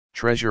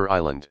Treasure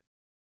Island.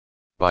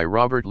 By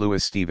Robert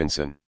Louis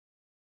Stevenson.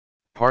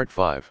 Part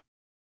 5.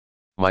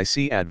 My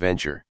Sea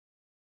Adventure.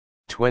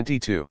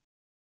 22.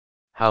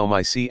 How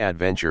my sea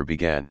adventure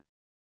began.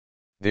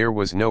 There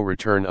was no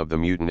return of the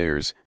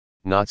mutineers,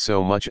 not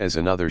so much as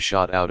another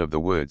shot out of the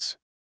woods.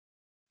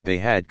 They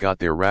had got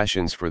their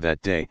rations for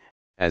that day,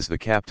 as the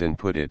captain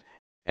put it,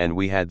 and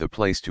we had the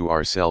place to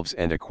ourselves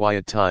and a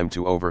quiet time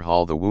to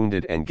overhaul the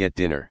wounded and get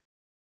dinner.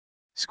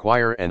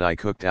 Squire and I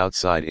cooked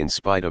outside in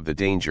spite of the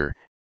danger,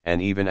 and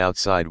even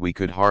outside we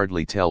could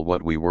hardly tell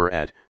what we were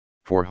at,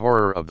 for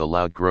horror of the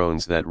loud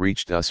groans that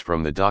reached us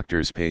from the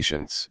doctor's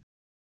patients.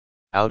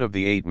 Out of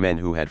the 8 men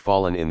who had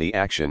fallen in the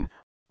action,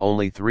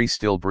 only 3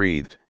 still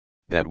breathed,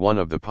 that one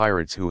of the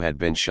pirates who had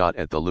been shot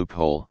at the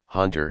loophole,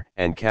 Hunter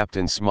and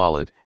Captain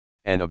Smollett,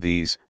 and of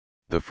these,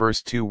 the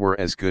first 2 were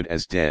as good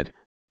as dead.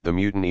 The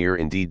mutineer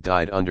indeed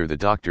died under the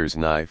doctor's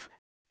knife,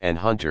 and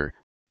Hunter,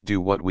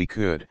 do what we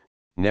could,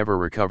 never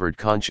recovered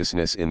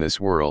consciousness in this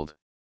world.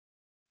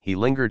 He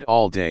lingered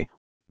all day,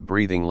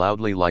 breathing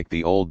loudly like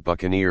the old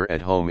buccaneer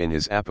at home in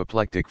his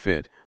apoplectic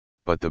fit,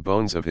 but the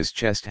bones of his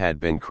chest had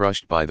been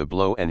crushed by the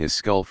blow and his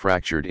skull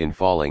fractured in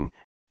falling,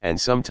 and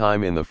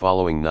sometime in the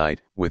following night,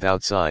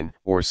 without sign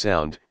or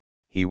sound,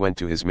 he went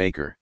to his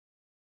Maker.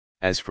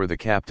 As for the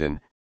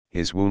captain,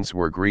 his wounds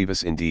were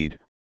grievous indeed,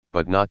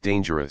 but not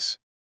dangerous.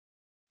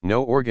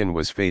 No organ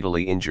was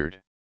fatally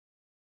injured.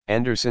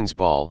 Anderson's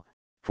ball,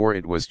 for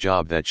it was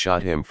Job that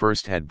shot him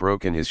first, had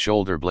broken his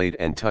shoulder blade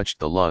and touched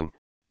the lung,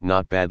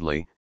 not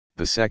badly.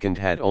 The second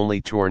had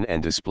only torn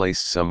and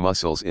displaced some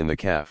muscles in the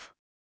calf.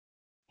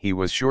 He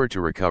was sure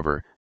to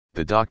recover,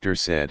 the doctor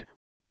said,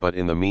 but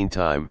in the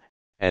meantime,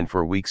 and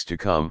for weeks to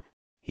come,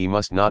 he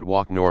must not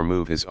walk nor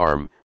move his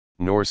arm,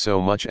 nor so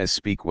much as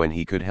speak when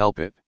he could help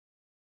it.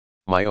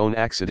 My own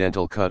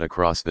accidental cut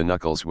across the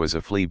knuckles was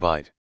a flea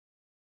bite.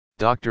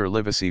 Dr.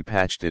 Livesey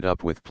patched it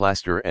up with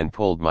plaster and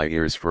pulled my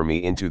ears for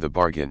me into the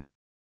bargain.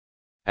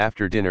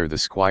 After dinner the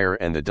squire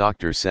and the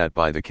doctor sat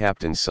by the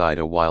captain's side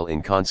a while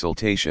in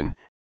consultation,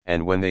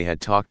 and when they had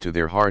talked to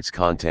their heart's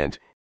content,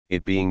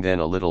 it being then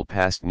a little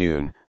past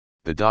noon,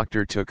 the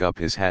doctor took up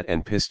his hat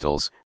and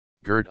pistols,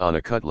 girt on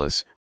a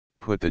cutlass,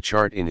 put the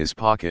chart in his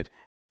pocket,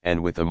 and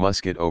with a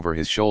musket over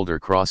his shoulder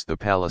crossed the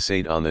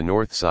palisade on the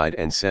north side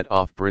and set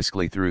off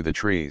briskly through the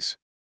trees.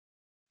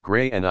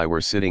 Gray and I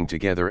were sitting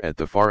together at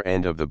the far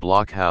end of the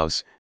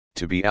blockhouse,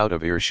 to be out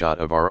of earshot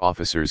of our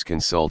officers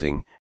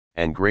consulting,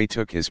 and Gray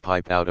took his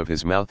pipe out of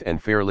his mouth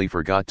and fairly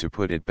forgot to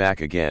put it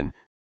back again,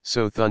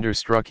 so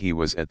thunderstruck he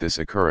was at this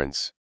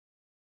occurrence.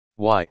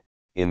 "Why,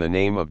 in the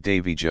name of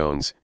Davy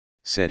Jones,"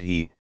 said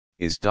he,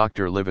 "is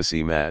Dr.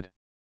 Livesey mad?"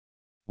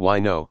 "Why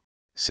no,"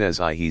 says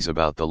I, "he's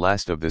about the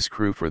last of this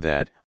crew for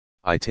that,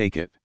 I take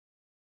it."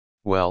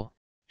 "Well,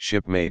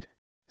 shipmate,"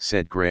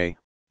 said Gray,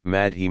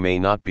 "mad he may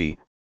not be,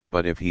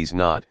 but if he's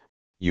not,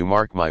 you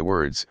mark my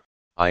words,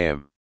 I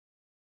am."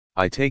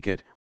 "I take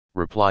it,"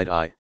 replied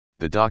I,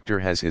 "the doctor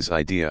has his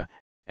idea,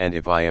 and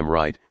if I am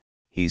right,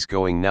 he's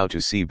going now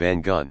to see Ben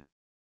Gunn."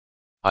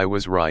 I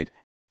was right,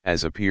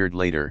 as appeared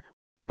later,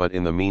 but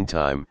in the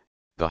meantime,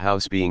 the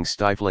house being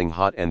stifling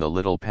hot and the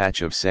little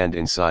patch of sand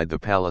inside the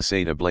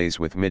palisade ablaze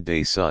with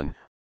midday sun,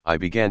 I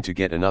began to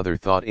get another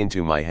thought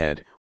into my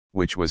head,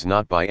 which was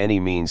not by any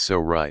means so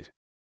right.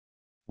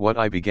 What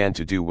I began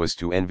to do was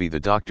to envy the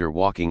doctor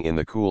walking in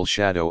the cool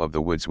shadow of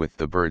the woods with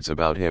the birds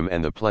about him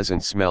and the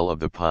pleasant smell of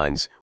the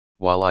pines,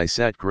 while I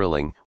sat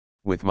grilling,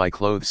 with my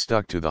clothes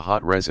stuck to the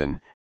hot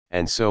resin,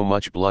 and so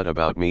much blood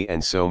about me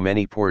and so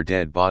many poor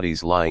dead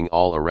bodies lying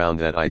all around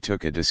that I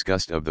took a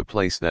disgust of the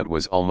place that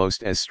was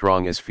almost as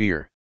strong as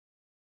fear.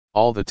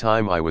 All the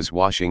time I was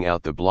washing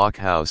out the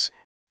blockhouse,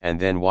 and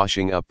then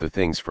washing up the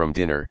things from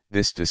dinner,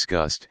 this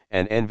disgust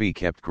and envy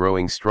kept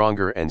growing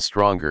stronger and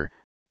stronger,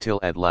 till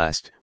at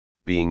last,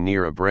 being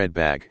near a bread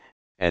bag,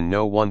 and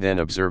no one then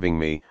observing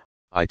me,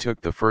 I took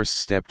the first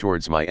step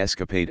towards my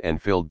escapade and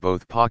filled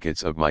both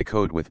pockets of my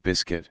coat with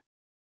biscuit.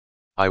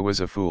 I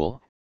was a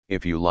fool,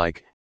 if you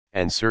like,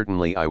 and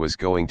certainly I was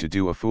going to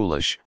do a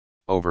foolish,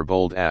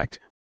 overbold act,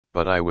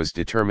 but I was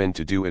determined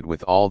to do it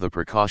with all the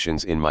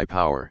precautions in my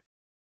power.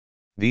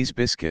 These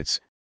biscuits,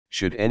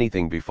 should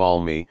anything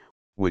befall me,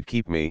 would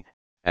keep me,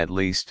 at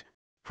least,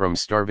 from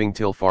starving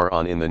till far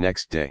on in the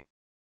next day.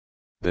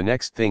 The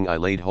next thing I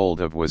laid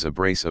hold of was a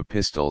brace of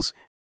pistols,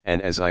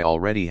 and as I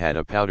already had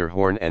a powder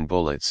horn and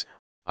bullets,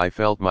 I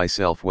felt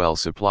myself well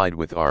supplied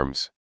with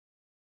arms.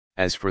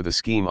 As for the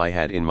scheme I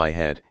had in my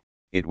head,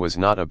 it was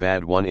not a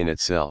bad one in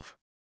itself.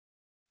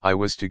 I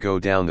was to go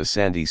down the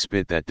sandy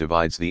spit that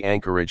divides the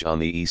anchorage on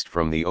the east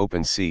from the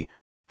open sea,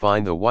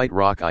 find the white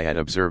rock I had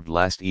observed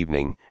last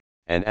evening,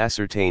 and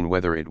ascertain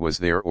whether it was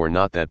there or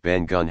not that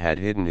Ben Gunn had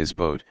hidden his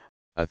boat,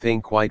 a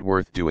thing quite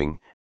worth doing,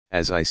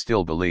 as I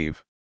still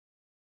believe.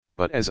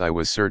 But as I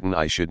was certain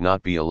I should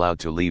not be allowed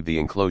to leave the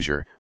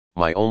enclosure,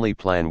 my only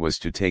plan was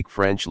to take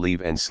French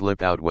leave and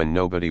slip out when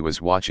nobody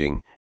was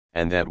watching,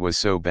 and that was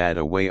so bad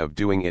a way of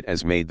doing it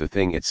as made the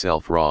thing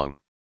itself wrong.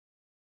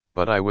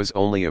 But I was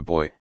only a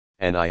boy,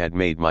 and I had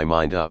made my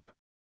mind up.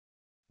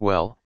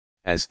 Well,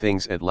 as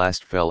things at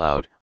last fell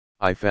out,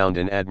 I found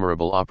an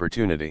admirable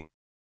opportunity.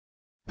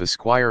 The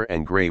squire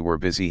and Gray were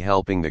busy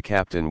helping the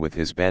captain with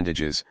his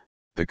bandages,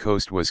 the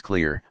coast was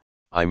clear,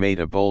 I made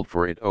a bolt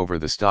for it over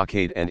the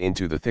stockade and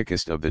into the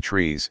thickest of the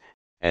trees,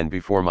 and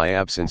before my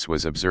absence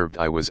was observed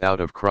I was out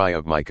of cry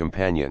of my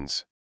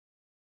companions.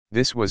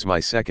 This was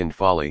my second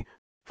folly,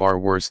 far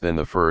worse than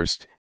the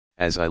first,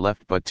 as I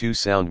left but 2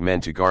 sound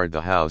men to guard the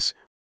house,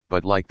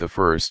 but like the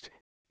first,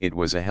 it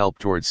was a help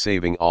towards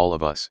saving all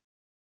of us.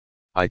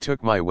 I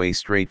took my way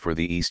straight for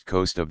the east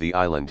coast of the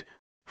island,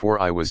 for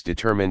I was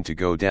determined to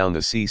go down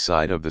the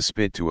seaside of the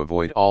spit to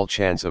avoid all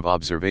chance of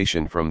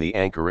observation from the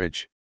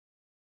anchorage.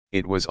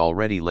 It was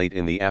already late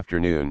in the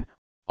afternoon,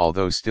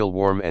 although still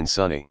warm and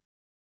sunny.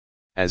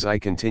 As I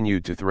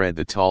continued to thread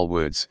the tall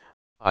woods,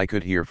 I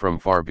could hear from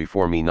far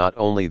before me not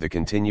only the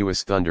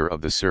continuous thunder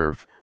of the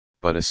surf,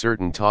 but a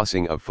certain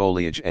tossing of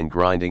foliage and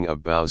grinding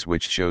of boughs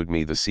which showed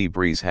me the sea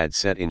breeze had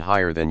set in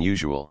higher than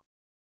usual.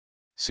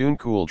 Soon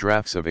cool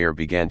draughts of air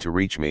began to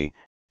reach me,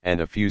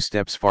 and a few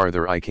steps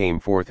farther I came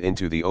forth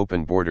into the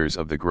open borders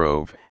of the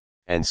grove,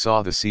 and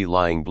saw the sea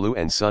lying blue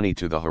and sunny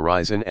to the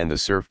horizon and the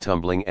surf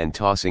tumbling and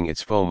tossing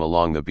its foam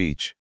along the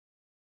beach.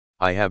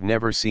 I have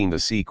never seen the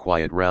sea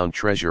quiet round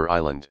Treasure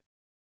Island.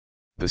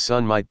 The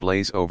sun might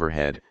blaze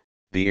overhead,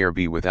 the air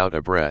be without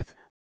a breath,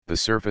 the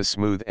surface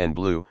smooth and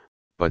blue,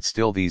 but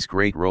still these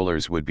great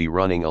rollers would be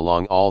running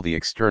along all the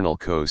external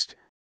coast,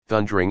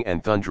 thundering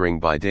and thundering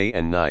by day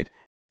and night,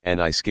 and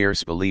I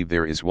scarce believe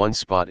there is one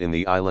spot in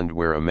the island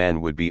where a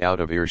man would be out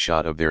of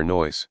earshot of their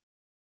noise.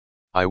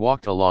 I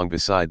walked along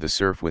beside the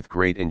surf with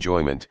great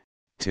enjoyment,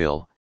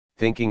 till,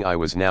 thinking I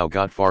was now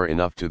got far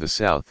enough to the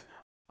south,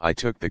 I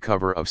took the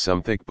cover of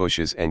some thick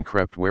bushes and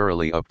crept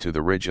warily up to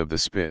the ridge of the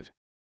spit.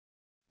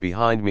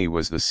 Behind me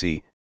was the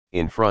sea,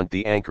 in front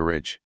the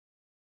anchorage.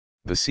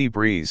 The sea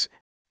breeze,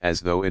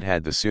 as though it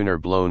had the sooner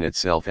blown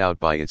itself out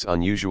by its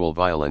unusual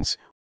violence,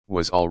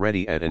 was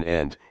already at an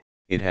end.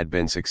 It had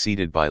been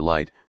succeeded by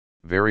light,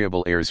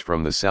 variable airs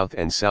from the south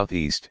and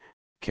southeast,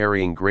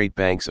 carrying great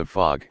banks of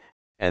fog,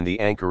 and the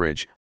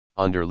anchorage,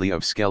 under lee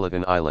of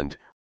Skeleton Island,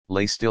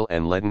 lay still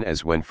and leaden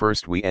as when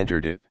first we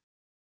entered it.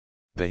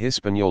 The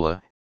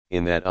Hispaniola,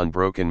 in that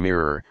unbroken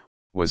mirror,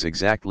 was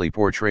exactly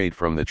portrayed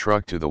from the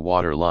truck to the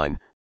water line,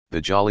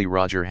 the Jolly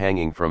Roger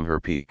hanging from her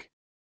peak.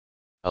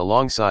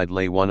 Alongside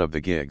lay one of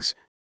the gigs,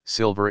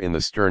 silver in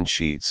the stern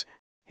sheets,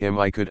 him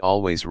I could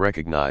always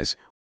recognize,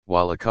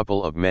 while a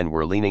couple of men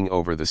were leaning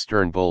over the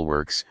stern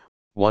bulwarks,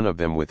 one of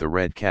them with a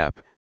red cap,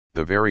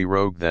 the very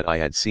rogue that I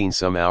had seen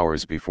some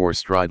hours before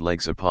stride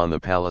legs upon the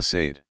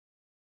palisade.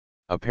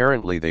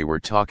 Apparently they were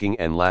talking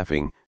and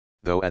laughing,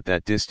 though at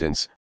that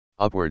distance,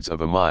 upwards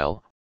of a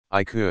mile,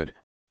 I could,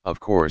 of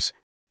course,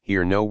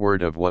 hear no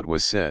word of what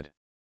was said.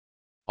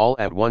 All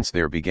at once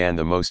there began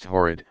the most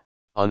horrid,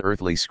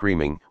 unearthly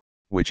screaming,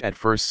 which at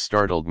first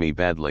startled me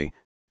badly,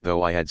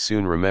 though I had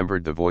soon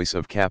remembered the voice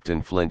of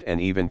Captain Flint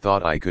and even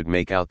thought I could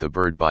make out the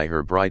bird by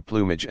her bright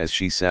plumage as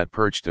she sat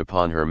perched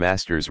upon her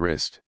master's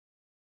wrist.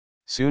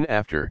 Soon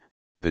after,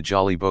 the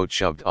jolly boat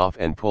shoved off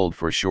and pulled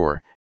for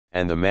shore,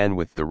 and the man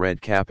with the red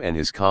cap and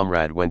his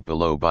comrade went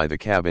below by the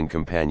cabin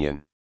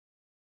companion.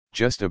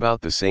 Just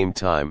about the same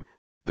time,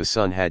 the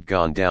sun had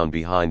gone down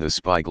behind the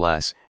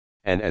spyglass,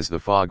 and as the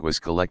fog was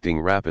collecting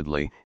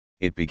rapidly,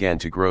 it began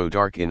to grow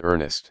dark in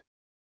earnest.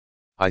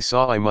 I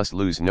saw I must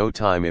lose no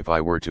time if I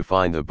were to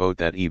find the boat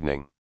that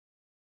evening.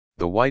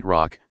 The White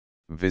Rock,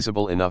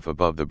 visible enough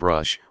above the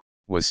brush,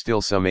 was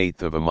still some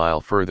 1/8 of a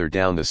mile further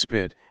down the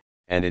spit,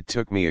 and it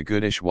took me a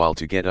goodish while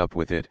to get up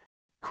with it,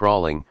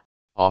 crawling,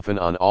 often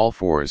on all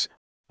fours,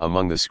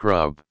 among the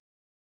scrub.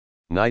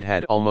 Night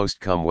had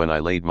almost come when I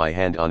laid my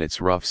hand on its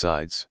rough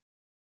sides.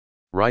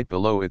 Right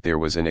below it there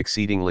was an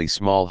exceedingly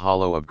small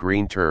hollow of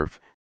green turf,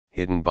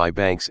 hidden by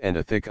banks and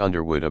a thick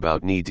underwood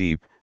about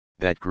knee-deep,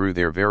 that grew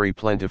there very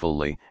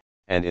plentifully,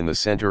 and in the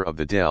center of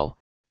the dell,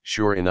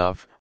 sure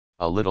enough,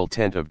 a little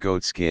tent of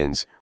goat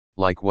skins,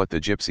 like what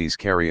the gypsies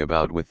carry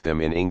about with them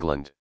in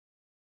England.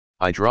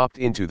 I dropped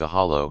into the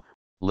hollow,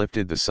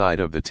 lifted the side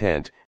of the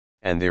tent,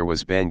 and there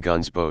was Ben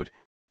Gunn's boat,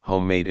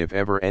 homemade if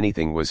ever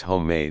anything was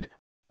homemade,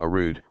 a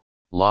rude,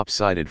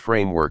 lopsided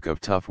framework of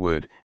tough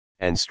wood,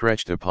 and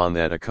stretched upon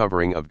that a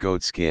covering of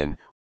goat skin,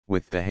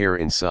 with the hair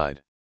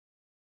inside.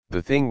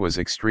 The thing was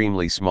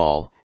extremely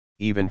small,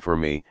 even for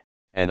me,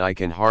 and I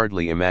can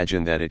hardly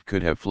imagine that it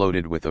could have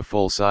floated with a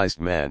full-sized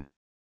man.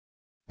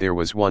 There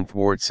was one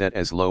thwart set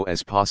as low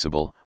as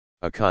possible,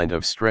 a kind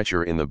of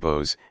stretcher in the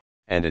bows,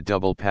 and a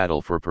double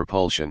paddle for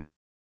propulsion.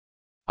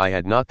 I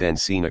had not then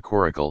seen a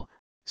coracle,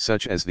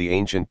 such as the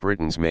ancient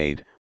Britons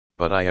made,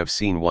 but I have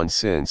seen one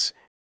since,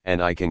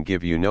 and I can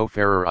give you no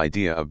fairer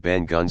idea of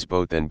Ben Gunn's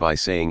boat than by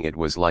saying it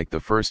was like the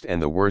first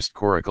and the worst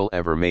coracle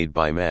ever made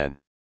by man.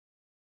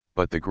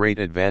 But the great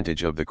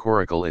advantage of the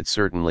coracle it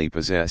certainly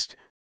possessed,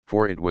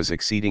 for it was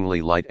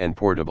exceedingly light and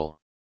portable.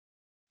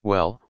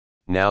 Well,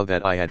 now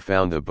that I had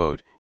found the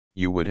boat,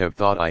 you would have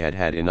thought I had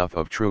had enough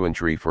of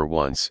truantry for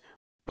once,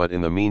 but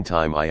in the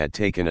meantime I had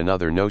taken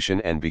another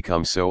notion and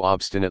become so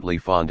obstinately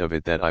fond of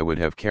it that I would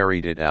have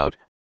carried it out,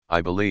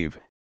 I believe,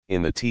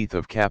 in the teeth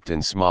of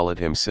Captain Smollett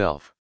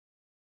himself.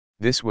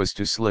 This was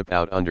to slip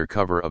out under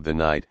cover of the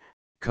night,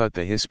 cut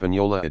the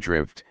Hispaniola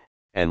adrift,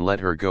 and let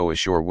her go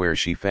ashore where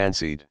she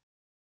fancied.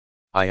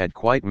 I had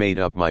quite made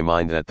up my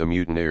mind that the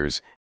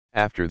mutineers,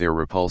 after their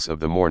repulse of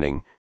the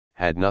morning,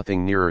 had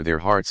nothing nearer their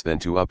hearts than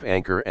to up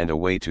anchor and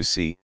away to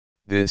sea.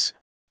 This,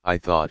 I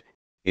thought,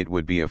 it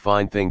would be a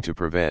fine thing to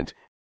prevent,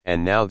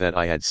 and now that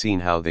I had seen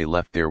how they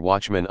left their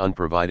watchmen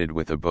unprovided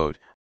with a boat,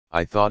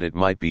 I thought it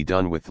might be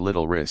done with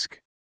little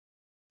risk.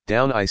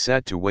 Down I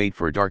sat to wait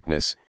for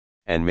darkness,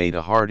 and made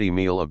a hearty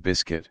meal of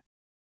biscuit.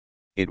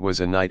 It was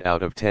a night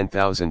out of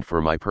 10,000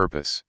 for my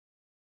purpose.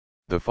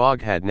 The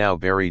fog had now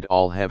buried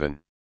all heaven.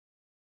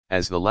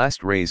 As the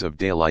last rays of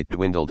daylight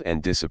dwindled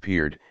and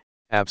disappeared,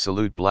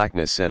 absolute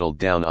blackness settled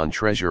down on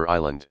Treasure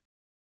Island.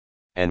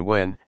 And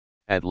when,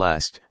 at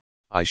last,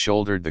 I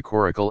shouldered the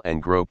coracle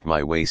and groped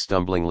my way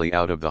stumblingly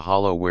out of the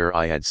hollow where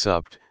I had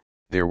supped,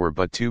 there were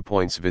but 2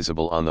 points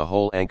visible on the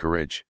whole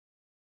anchorage.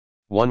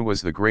 One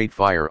was the great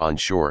fire on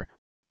shore,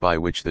 by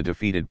which the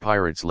defeated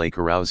pirates lay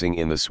carousing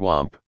in the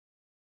swamp.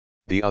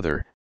 The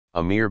other,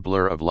 a mere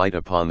blur of light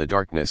upon the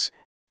darkness,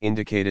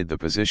 indicated the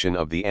position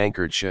of the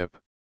anchored ship.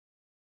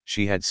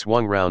 She had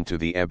swung round to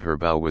the ebb, her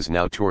bow was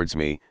now towards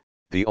me,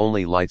 the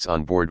only lights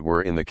on board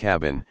were in the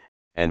cabin,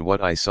 and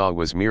what I saw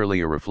was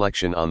merely a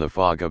reflection on the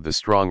fog of the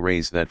strong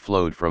rays that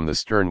flowed from the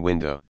stern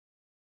window.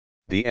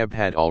 The ebb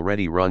had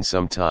already run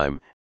some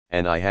time,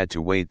 and I had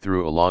to wade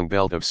through a long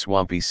belt of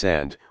swampy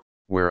sand,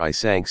 where I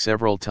sank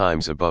several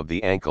times above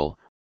the ankle,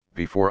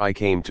 before I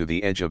came to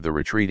the edge of the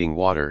retreating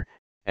water,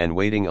 and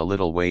wading a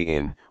little way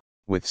in,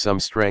 with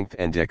some strength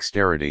and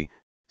dexterity,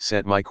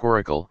 set my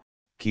coracle,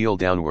 keel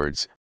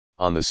downwards,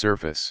 on the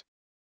surface.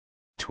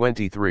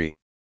 23.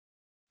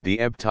 The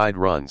ebb tide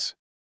runs.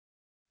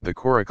 The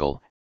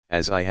coracle,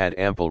 as I had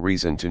ample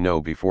reason to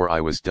know before I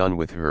was done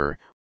with her,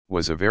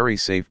 was a very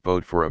safe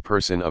boat for a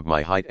person of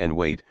my height and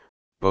weight,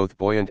 both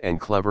buoyant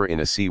and clever in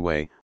a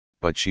seaway,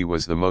 but she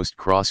was the most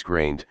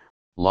cross-grained,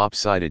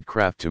 lopsided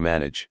craft to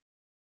manage.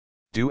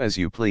 Do as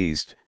you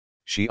pleased,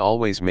 she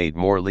always made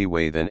more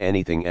leeway than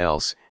anything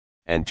else,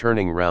 and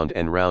turning round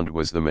and round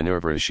was the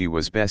manoeuvre she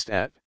was best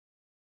at.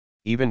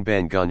 Even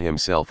Ben Gunn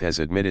himself has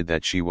admitted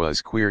that she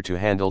was queer to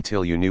handle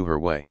till you knew her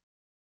way.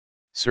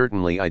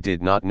 Certainly I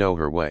did not know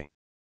her way.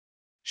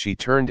 She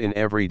turned in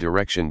every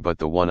direction but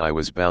the one I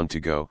was bound to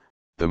go,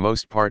 the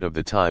most part of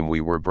the time we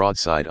were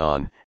broadside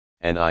on,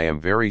 and I am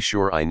very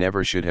sure I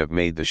never should have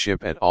made the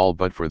ship at all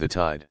but for the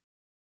tide.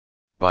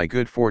 By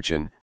good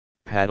fortune,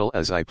 paddle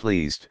as I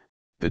pleased,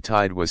 the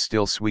tide was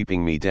still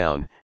sweeping me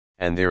down,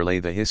 and there lay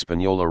the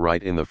Hispaniola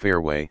right in the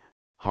fairway,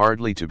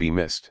 hardly to be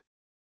missed.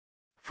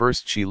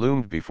 First she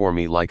loomed before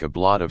me like a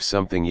blot of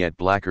something yet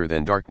blacker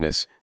than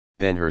darkness,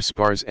 then her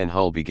spars and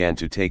hull began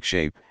to take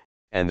shape,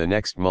 and the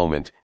next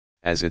moment,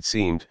 as it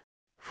seemed,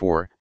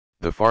 for,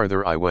 the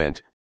farther I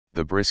went,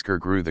 the brisker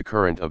grew the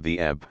current of the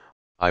ebb,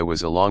 I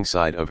was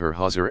alongside of her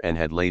hawser and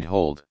had laid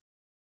hold.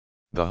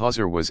 The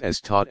hawser was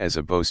as taut as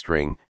a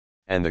bowstring,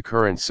 and the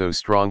current so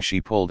strong she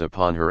pulled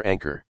upon her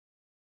anchor.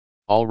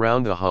 All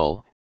round the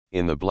hull,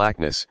 in the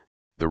blackness,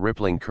 the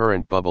rippling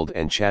current bubbled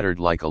and chattered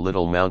like a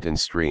little mountain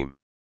stream.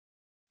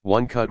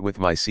 One cut with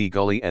my sea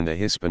gully and the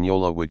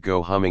Hispaniola would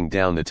go humming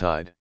down the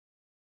tide.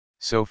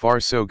 So far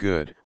so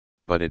good,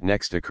 but it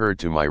next occurred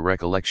to my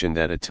recollection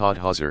that a taut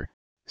hawser,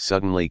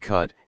 suddenly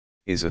cut,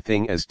 is a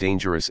thing as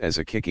dangerous as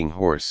a kicking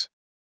horse.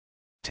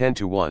 10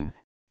 to 1,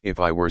 if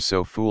I were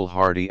so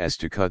foolhardy as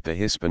to cut the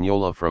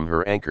Hispaniola from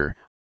her anchor,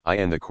 I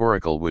and the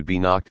coracle would be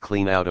knocked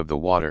clean out of the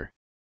water.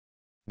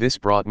 This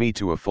brought me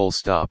to a full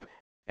stop,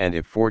 and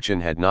if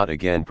fortune had not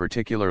again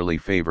particularly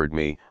favored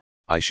me,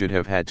 I should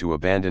have had to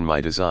abandon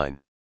my design.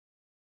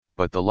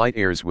 But the light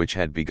airs which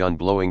had begun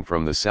blowing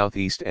from the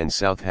southeast and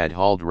south had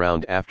hauled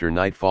round after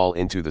nightfall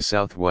into the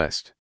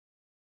southwest.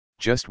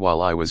 Just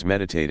while I was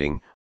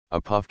meditating,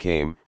 a puff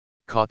came,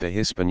 caught the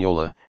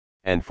Hispaniola,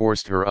 and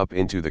forced her up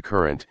into the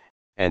current,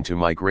 and to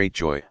my great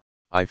joy,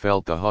 I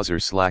felt the hawser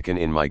slacken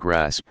in my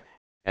grasp,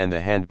 and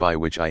the hand by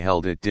which I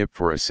held it dip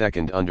for a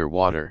second under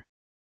water.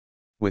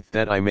 With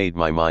that I made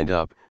my mind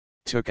up,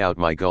 took out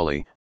my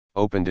gully,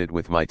 opened it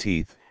with my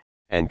teeth,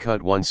 and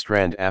cut one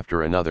strand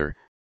after another,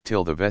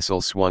 till the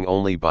vessel swung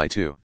only by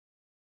 2.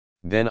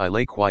 Then I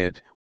lay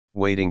quiet,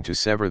 waiting to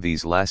sever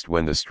these last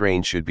when the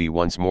strain should be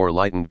once more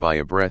lightened by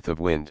a breath of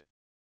wind.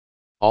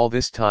 All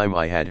this time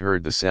I had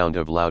heard the sound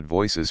of loud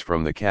voices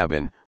from the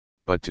cabin,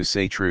 but to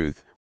say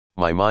truth,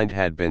 my mind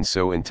had been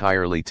so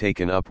entirely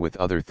taken up with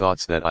other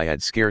thoughts that I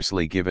had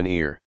scarcely given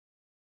ear.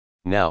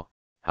 Now,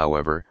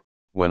 however,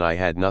 when I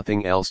had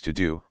nothing else to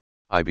do,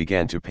 I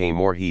began to pay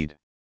more heed.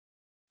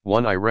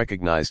 One I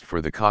recognized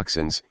for the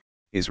coxswain's,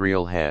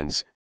 Israel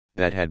Hands,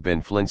 that had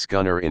been Flint's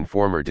gunner in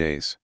former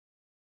days.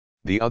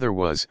 The other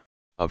was,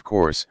 of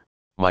course,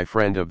 my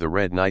friend of the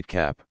red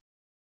nightcap.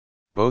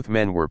 Both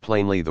men were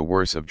plainly the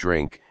worse of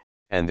drink,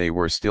 and they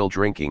were still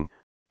drinking,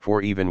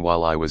 for even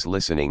while I was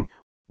listening,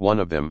 one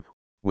of them,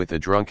 with a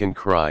drunken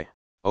cry,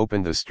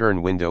 opened the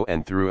stern window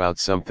and threw out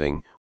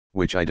something,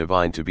 which I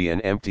divined to be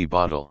an empty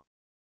bottle.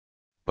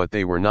 But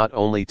they were not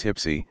only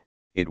tipsy,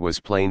 it was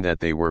plain that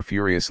they were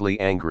furiously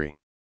angry.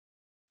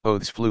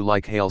 Oaths flew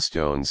like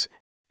hailstones,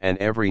 and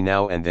every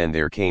now and then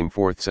there came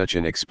forth such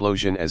an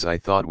explosion as I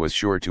thought was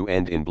sure to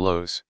end in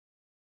blows.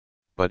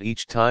 But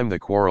each time the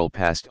quarrel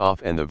passed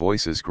off and the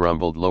voices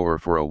grumbled lower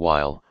for a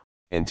while,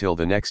 until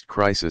the next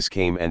crisis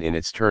came and in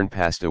its turn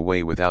passed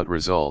away without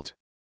result.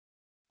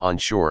 On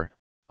shore,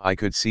 I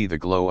could see the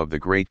glow of the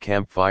great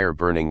campfire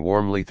burning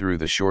warmly through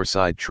the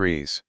shoreside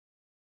trees.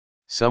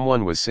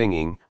 Someone was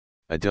singing,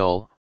 a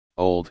dull,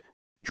 old,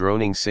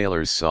 droning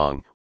sailor's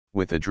song,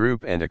 with a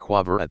droop and a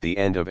quaver at the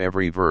end of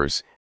every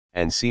verse,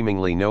 and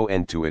seemingly no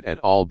end to it at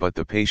all but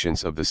the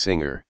patience of the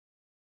singer.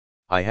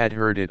 I had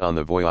heard it on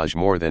the voyage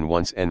more than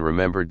once and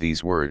remembered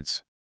these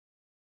words.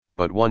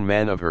 But one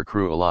man of her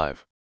crew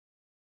alive.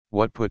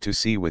 What put to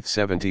sea with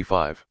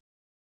 75?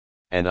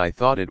 And I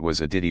thought it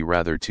was a ditty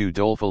rather too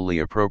dolefully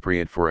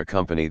appropriate for a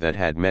company that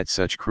had met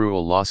such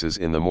cruel losses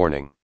in the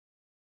morning.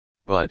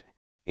 But,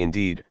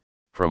 indeed,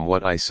 from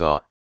what I saw,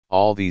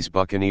 all these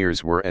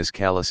buccaneers were as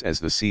callous as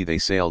the sea they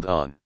sailed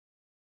on.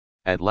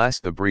 At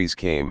last the breeze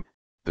came,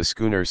 the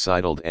schooner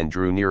sidled and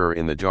drew nearer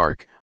in the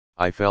dark.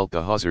 I felt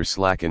the hawser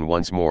slacken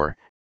once more,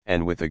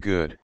 and with a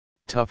good,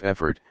 tough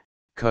effort,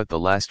 cut the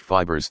last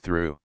fibers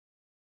through.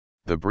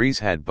 The breeze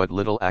had but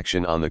little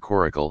action on the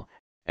coracle,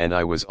 and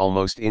I was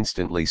almost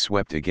instantly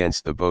swept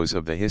against the bows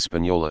of the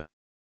Hispaniola.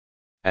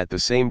 At the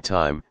same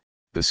time,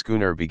 the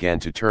schooner began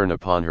to turn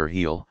upon her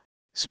heel,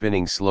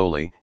 spinning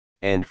slowly,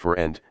 end for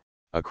end,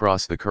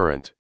 across the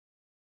current.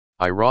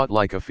 I wrought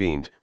like a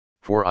fiend,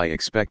 for I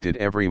expected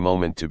every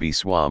moment to be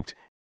swamped,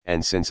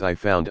 and since I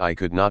found I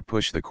could not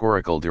push the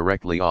coracle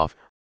directly off,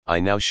 I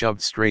now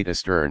shoved straight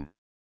astern.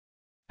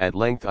 At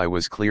length I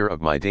was clear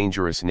of my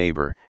dangerous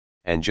neighbor,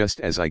 and just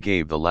as I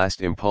gave the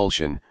last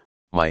impulsion,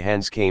 my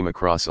hands came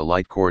across a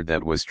light cord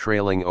that was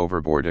trailing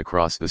overboard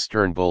across the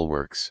stern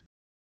bulwarks.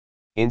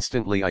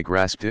 Instantly I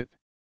grasped it.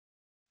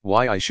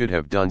 Why I should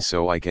have done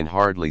so I can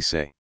hardly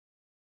say.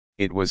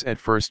 It was at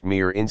first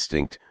mere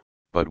instinct,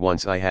 but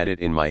once I had it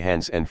in my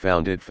hands and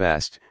found it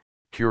fast,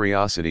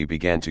 curiosity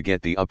began to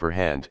get the upper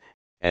hand,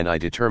 and I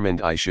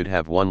determined I should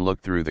have one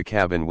look through the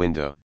cabin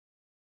window.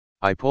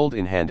 I pulled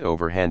in hand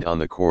over hand on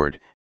the cord,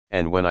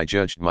 and when I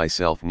judged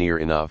myself near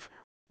enough,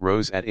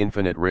 rose at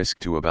infinite risk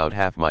to about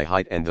half my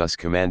height and thus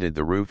commanded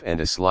the roof and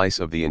a slice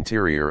of the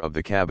interior of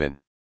the cabin.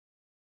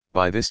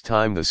 By this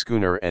time the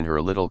schooner and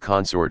her little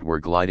consort were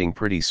gliding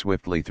pretty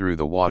swiftly through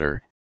the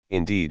water.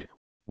 Indeed,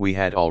 we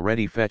had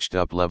already fetched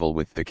up level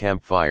with the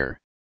campfire.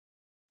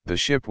 The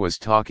ship was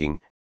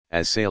talking,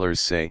 as sailors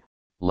say,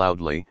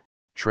 loudly,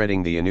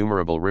 treading the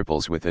innumerable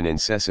ripples with an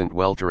incessant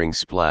weltering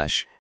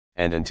splash,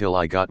 and until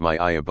I got my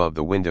eye above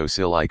the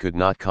window-sill I could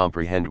not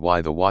comprehend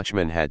why the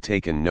watchman had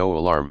taken no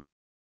alarm.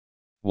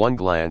 One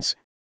glance,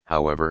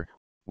 however,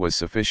 was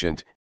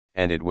sufficient,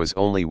 and it was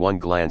only one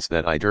glance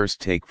that I durst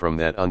take from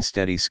that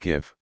unsteady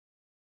skiff.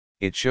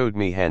 It showed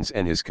me Hans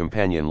and his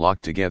companion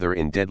locked together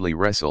in deadly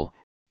wrestle,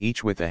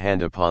 each with a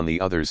hand upon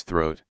the other's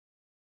throat.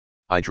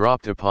 I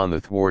dropped upon the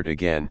thwart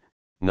again,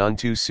 none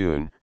too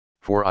soon,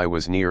 for I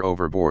was near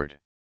overboard.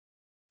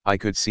 I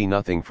could see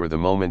nothing for the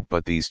moment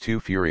but these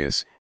two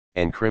furious,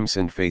 and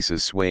crimsoned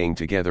faces swaying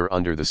together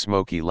under the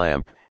smoky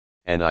lamp,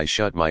 and I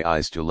shut my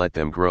eyes to let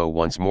them grow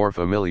once more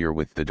familiar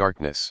with the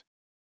darkness.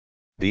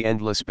 The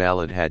endless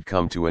ballad had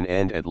come to an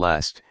end at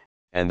last,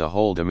 and the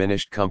whole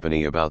diminished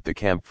company about the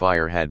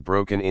campfire had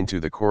broken into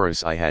the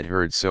chorus I had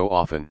heard so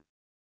often.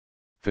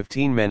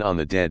 15 men on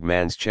the dead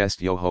man's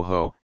chest,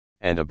 yo-ho-ho,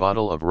 and a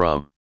bottle of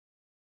rum.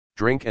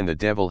 Drink and the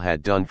devil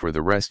had done for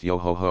the rest,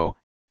 yo-ho-ho,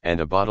 and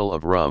a bottle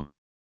of rum.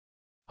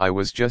 I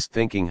was just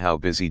thinking how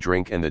busy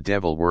drink and the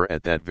devil were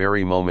at that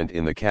very moment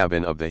in the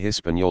cabin of the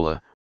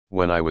Hispaniola,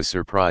 when I was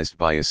surprised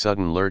by a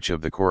sudden lurch of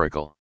the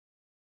coracle.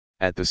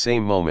 At the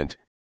same moment,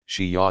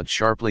 she yawed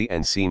sharply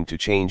and seemed to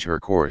change her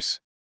course.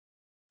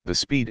 The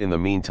speed in the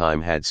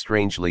meantime had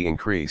strangely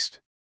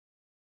increased.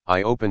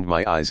 I opened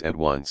my eyes at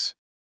once.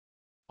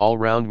 All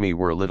round me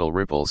were little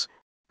ripples,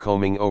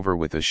 combing over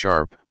with a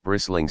sharp,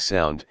 bristling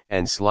sound,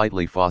 and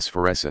slightly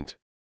phosphorescent.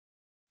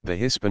 The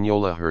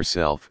Hispaniola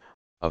herself,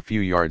 a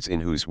few yards in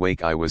whose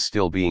wake I was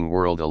still being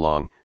whirled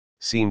along,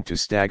 seemed to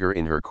stagger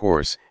in her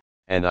course,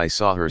 and I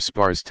saw her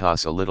spars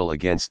toss a little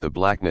against the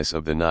blackness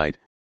of the night.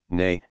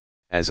 Nay,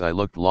 as I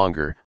looked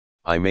longer,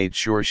 I made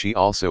sure she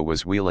also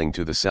was wheeling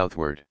to the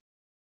southward.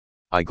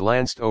 I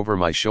glanced over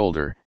my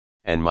shoulder,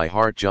 and my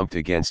heart jumped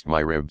against my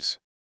ribs.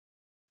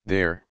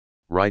 There,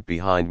 right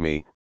behind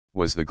me,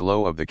 was the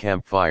glow of the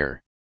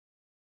campfire.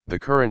 The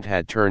current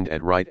had turned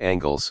at right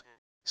angles,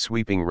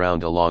 sweeping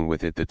round along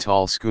with it the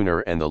tall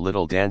schooner and the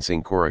little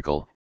dancing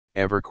coracle,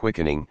 ever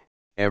quickening,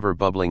 ever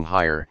bubbling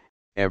higher,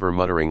 ever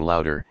muttering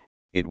louder.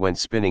 It went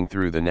spinning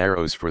through the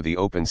narrows for the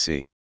open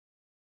sea.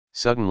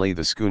 Suddenly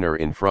the schooner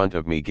in front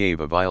of me gave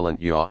a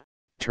violent yaw,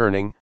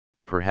 turning,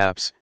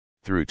 perhaps,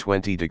 through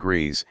 20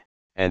 degrees,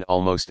 and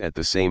almost at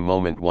the same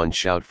moment one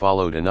shout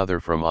followed another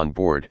from on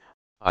board.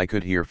 I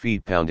could hear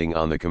feet pounding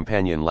on the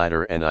companion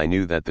ladder, and I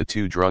knew that the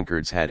two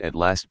drunkards had at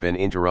last been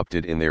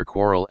interrupted in their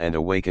quarrel and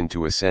awakened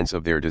to a sense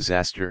of their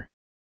disaster.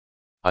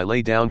 I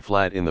lay down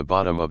flat in the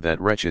bottom of that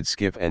wretched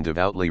skiff and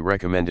devoutly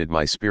recommended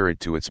my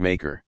spirit to its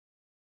maker.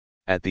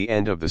 At the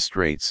end of the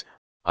straits,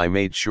 I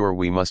made sure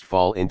we must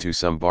fall into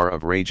some bar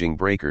of raging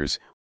breakers,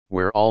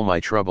 where all my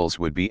troubles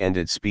would be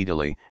ended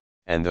speedily,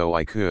 and though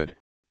I could,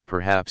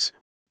 perhaps,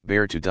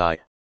 bear to die,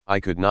 I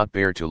could not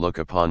bear to look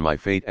upon my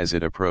fate as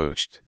it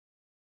approached.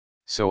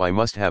 So I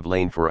must have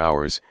lain for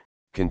hours,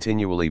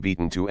 continually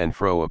beaten to and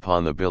fro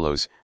upon the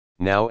billows,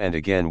 now and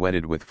again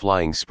wetted with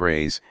flying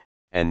sprays,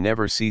 and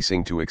never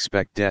ceasing to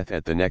expect death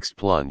at the next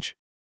plunge.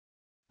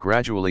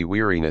 Gradually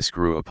weariness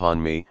grew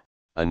upon me,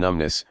 a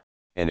numbness,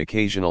 an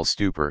occasional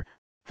stupor,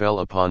 fell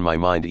upon my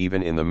mind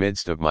even in the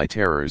midst of my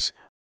terrors,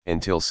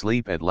 until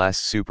sleep at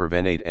last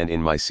supervened, and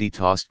in my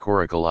sea-tossed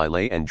coracle I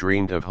lay and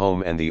dreamed of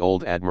home and the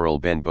old Admiral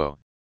Benbow.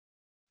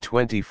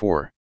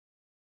 24.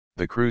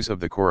 The cruise of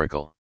the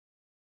coracle.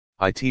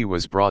 It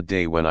was broad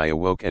day when I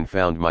awoke and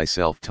found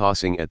myself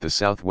tossing at the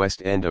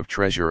southwest end of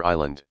Treasure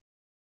Island.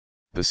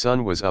 The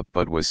sun was up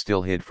but was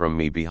still hid from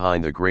me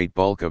behind the great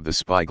bulk of the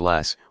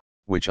spyglass,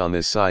 which on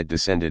this side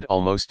descended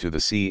almost to the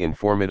sea in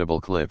formidable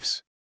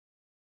cliffs.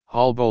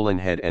 Haulbowline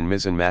Head and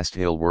Mizzenmast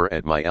Hill were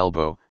at my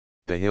elbow,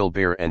 the hill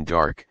bare and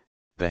dark,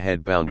 the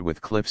head bound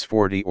with cliffs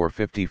 40 or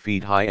 50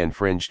 feet high and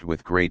fringed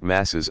with great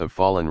masses of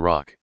fallen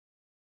rock.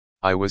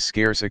 I was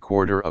scarce a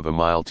quarter of a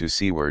mile to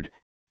seaward,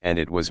 and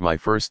it was my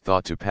first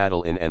thought to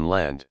paddle in and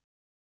land.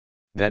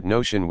 That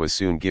notion was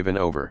soon given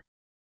over.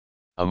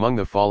 Among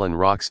the fallen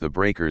rocks the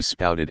breakers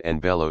spouted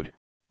and bellowed,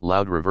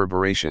 loud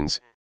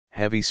reverberations,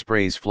 heavy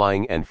sprays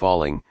flying and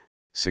falling,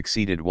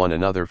 succeeded one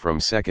another from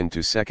second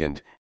to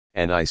second,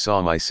 and I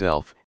saw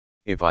myself,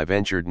 if I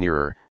ventured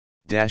nearer,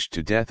 dashed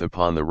to death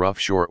upon the rough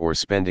shore or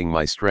spending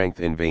my strength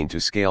in vain to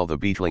scale the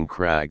beetling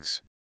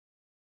crags.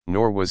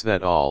 Nor was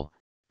that all,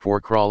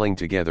 for crawling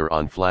together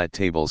on flat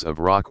tables of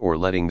rock or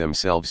letting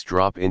themselves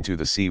drop into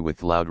the sea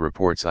with loud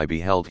reports I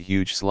beheld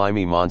huge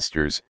slimy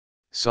monsters,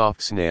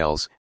 soft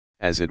snails,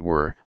 as it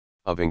were,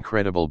 of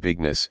incredible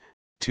bigness,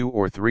 2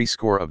 or 3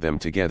 score of them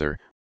together,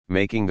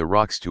 making the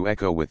rocks to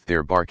echo with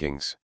their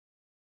barkings.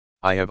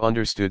 I have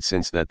understood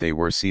since that they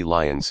were sea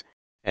lions,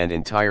 and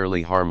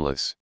entirely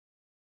harmless.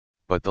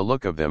 But the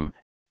look of them,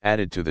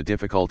 added to the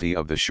difficulty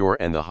of the shore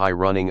and the high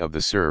running of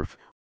the surf,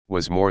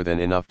 was more than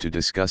enough to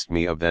disgust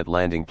me of that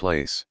landing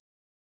place.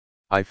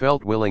 I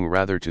felt willing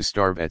rather to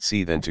starve at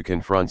sea than to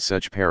confront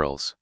such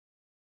perils.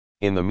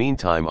 In the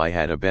meantime I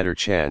had a better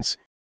chance,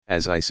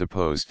 as I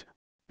supposed,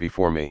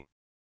 before me.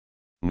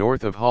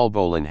 North of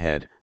Haulbowline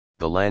Head,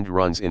 the land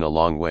runs in a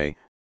long way,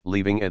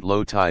 leaving at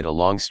low tide a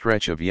long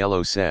stretch of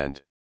yellow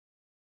sand.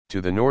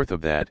 To the north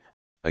of that,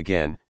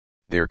 again,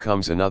 there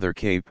comes another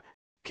cape,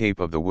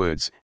 Cape of the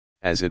Woods,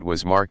 as it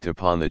was marked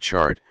upon the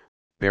chart,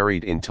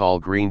 buried in tall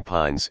green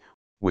pines,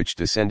 which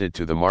descended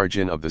to the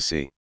margin of the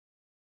sea.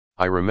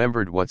 I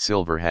remembered what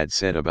Silver had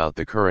said about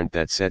the current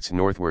that sets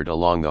northward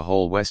along the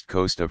whole west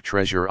coast of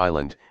Treasure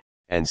Island,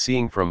 and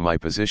seeing from my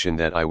position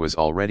that I was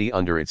already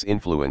under its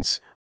influence,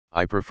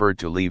 I preferred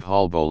to leave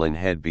Haulbowline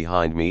Head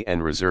behind me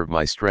and reserve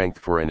my strength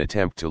for an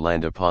attempt to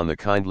land upon the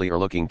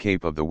kindlier-looking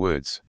Cape of the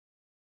Woods.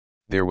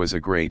 There was a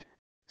great,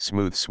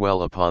 smooth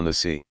swell upon the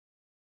sea.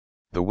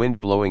 The wind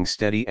blowing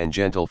steady and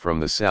gentle from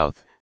the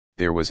south,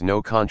 there was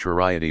no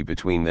contrariety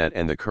between that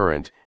and the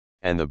current,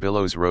 and the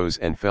billows rose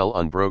and fell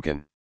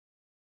unbroken.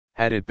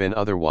 Had it been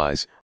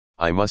otherwise,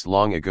 I must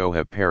long ago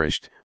have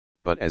perished,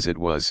 but as it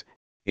was,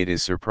 it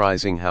is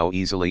surprising how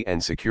easily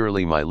and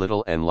securely my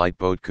little and light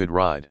boat could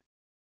ride.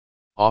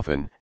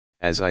 Often,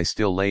 as I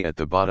still lay at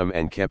the bottom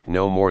and kept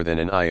no more than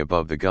an eye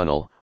above the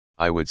gunwale,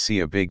 I would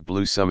see a big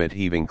blue summit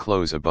heaving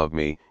close above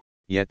me,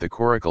 yet the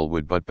coracle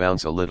would but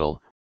bounce a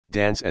little,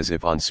 dance as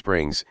if on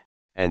springs,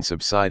 and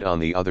subside on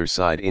the other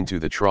side into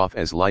the trough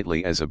as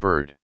lightly as a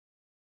bird.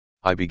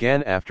 I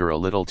began after a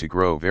little to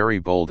grow very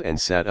bold and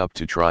sat up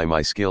to try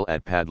my skill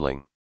at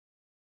paddling.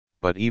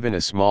 But even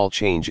a small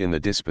change in the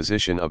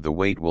disposition of the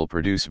weight will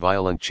produce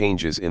violent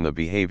changes in the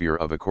behavior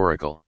of a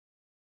coracle.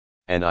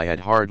 And I had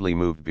hardly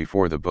moved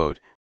before the boat,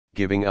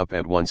 giving up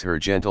at once her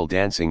gentle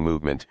dancing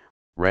movement,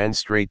 ran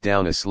straight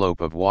down a slope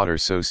of water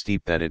so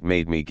steep that it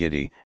made me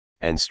giddy,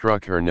 and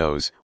struck her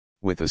nose,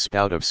 with a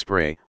spout of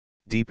spray,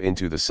 deep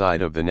into the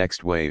side of the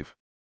next wave.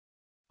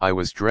 I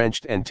was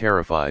drenched and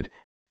terrified,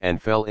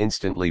 and fell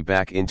instantly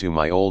back into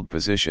my old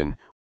position,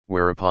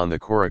 whereupon the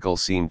coracle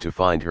seemed to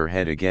find her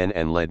head again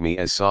and led me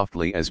as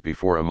softly as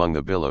before among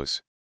the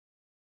billows.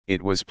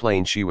 It was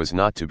plain she was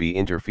not to be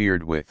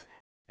interfered with,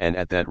 and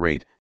at that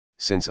rate,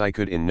 since I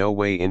could in no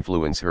way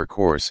influence her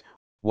course,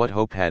 what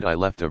hope had I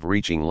left of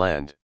reaching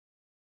land?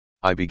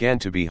 I began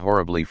to be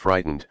horribly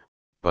frightened,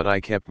 but I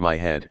kept my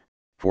head,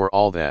 for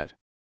all that.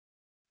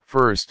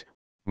 First,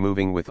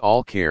 moving with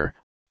all care,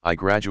 I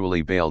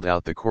gradually bailed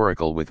out the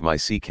coracle with my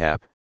sea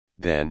cap.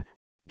 Then,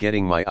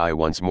 getting my eye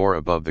once more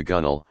above the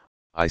gunwale,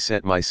 I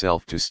set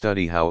myself to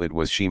study how it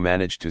was she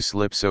managed to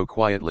slip so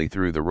quietly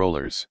through the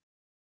rollers.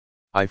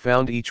 I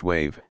found each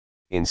wave,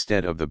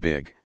 instead of the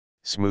big,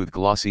 smooth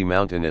glossy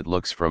mountain it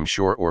looks from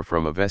shore or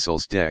from a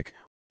vessel's deck,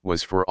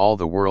 was for all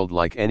the world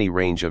like any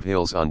range of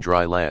hills on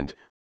dry land,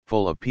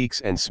 full of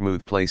peaks and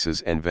smooth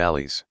places and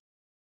valleys.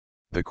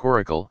 The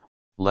coracle,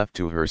 left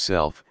to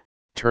herself,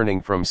 turning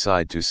from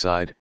side to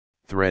side,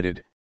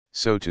 threaded,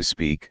 so to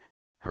speak,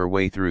 her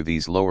way through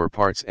these lower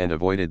parts and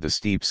avoided the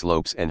steep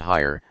slopes and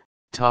higher,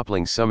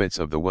 toppling summits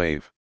of the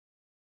wave.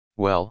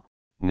 Well,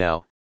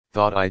 now,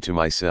 thought I to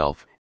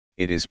myself,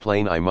 it is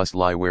plain I must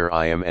lie where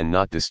I am and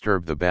not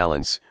disturb the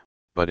balance,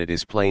 but it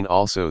is plain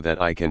also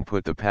that I can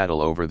put the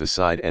paddle over the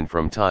side and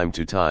from time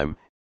to time,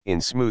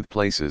 in smooth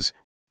places,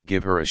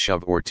 give her a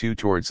shove or two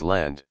towards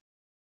land.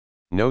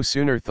 No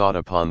sooner thought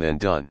upon than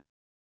done.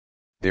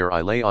 There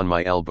I lay on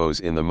my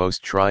elbows in the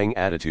most trying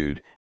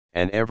attitude,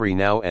 and every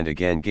now and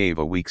again gave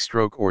a weak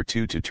stroke or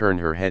two to turn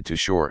her head to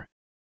shore.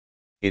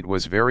 It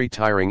was very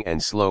tiring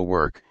and slow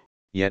work,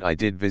 yet I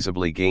did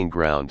visibly gain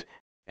ground,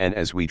 and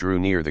as we drew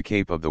near the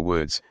Cape of the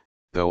Woods,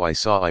 though I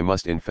saw I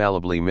must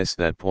infallibly miss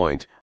that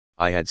point,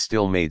 I had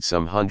still made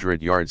some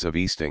 100 yards of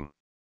easting.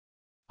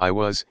 I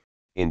was,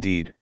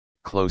 indeed,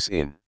 close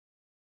in.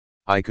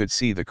 I could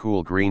see the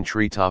cool green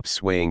treetops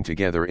swaying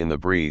together in the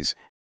breeze,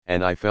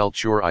 and I felt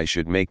sure I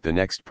should make the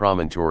next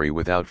promontory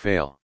without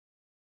fail.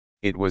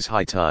 It was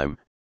high time,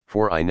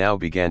 for I now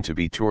began to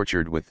be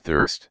tortured with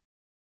thirst.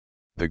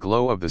 The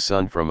glow of the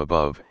sun from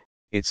above,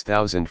 its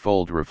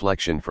thousand-fold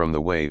reflection from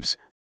the waves,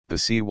 the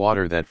sea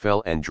water that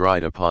fell and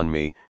dried upon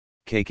me,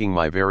 caking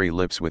my very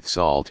lips with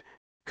salt,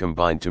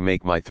 combined to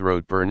make my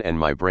throat burn and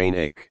my brain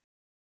ache.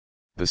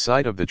 The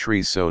sight of the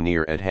trees so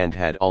near at hand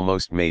had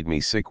almost made me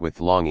sick with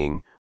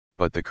longing,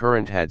 but the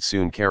current had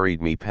soon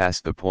carried me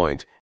past the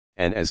point,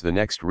 and as the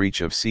next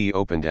reach of sea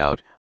opened out,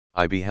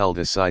 I beheld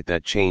a sight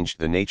that changed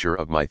the nature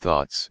of my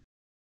thoughts.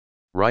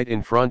 Right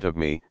in front of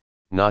me,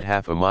 not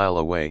half a mile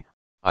away,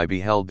 I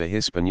beheld the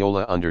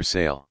Hispaniola under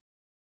sail.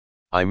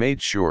 I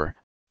made sure,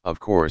 of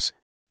course,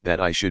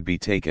 that I should be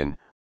taken,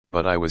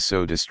 but I was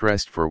so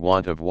distressed for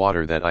want of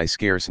water that I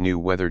scarce knew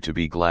whether to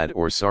be glad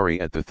or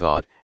sorry at the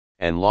thought,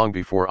 and long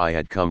before I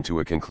had come to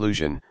a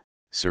conclusion,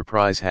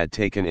 surprise had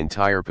taken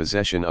entire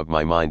possession of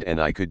my mind and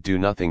I could do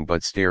nothing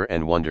but stare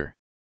and wonder.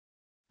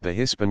 The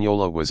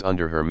Hispaniola was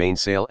under her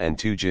mainsail and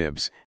two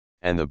jibs,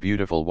 and the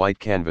beautiful white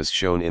canvas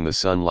shone in the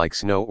sun like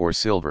snow or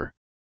silver.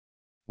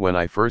 When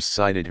I first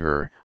sighted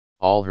her,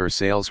 all her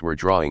sails were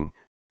drawing,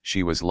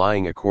 she was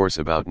lying a course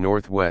about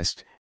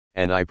northwest,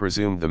 and I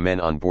presumed the men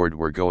on board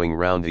were going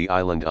round the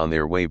island on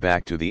their way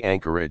back to the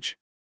anchorage.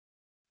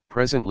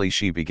 Presently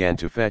she began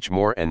to fetch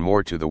more and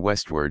more to the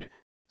westward,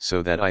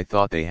 so that I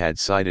thought they had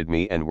sighted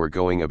me and were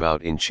going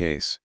about in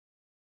chase.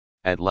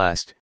 At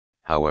last,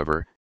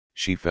 however,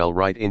 she fell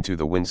right into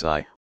the wind's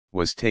eye,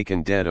 was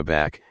taken dead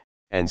aback,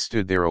 and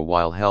stood there a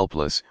while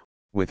helpless,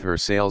 with her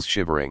sails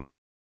shivering.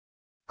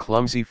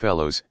 "Clumsy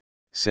fellows,"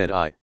 said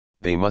I,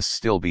 "they must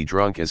still be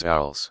drunk as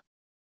owls."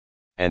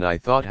 And I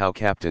thought how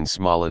Captain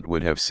Smollett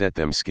would have set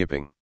them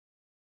skipping.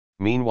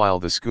 Meanwhile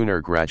the schooner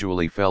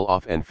gradually fell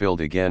off and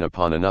filled again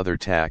upon another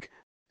tack,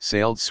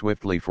 sailed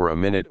swiftly for a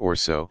minute or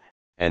so,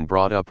 and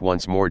brought up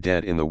once more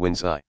dead in the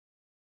wind's eye.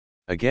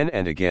 Again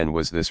and again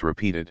was this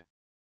repeated.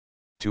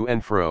 To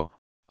and fro,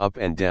 up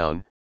and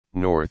down,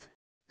 north,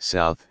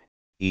 south,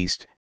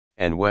 east,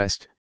 and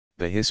west,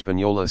 the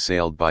Hispaniola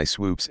sailed by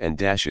swoops and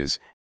dashes,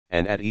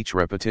 and at each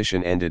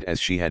repetition ended as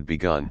she had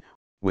begun,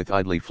 with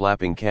idly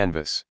flapping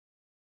canvas.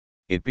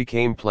 It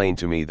became plain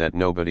to me that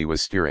nobody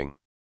was steering.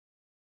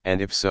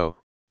 And if so,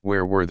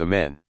 where were the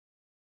men?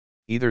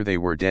 Either they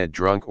were dead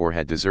drunk or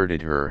had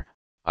deserted her,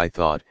 I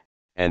thought,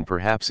 and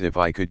perhaps if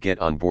I could get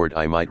on board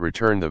I might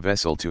return the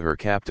vessel to her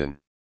captain.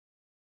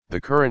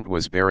 The current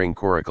was bearing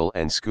coracle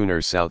and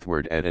schooner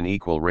southward at an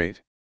equal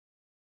rate.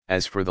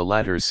 As for the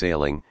latter's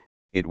sailing,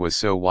 it was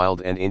so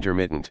wild and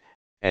intermittent,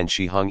 and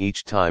she hung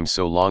each time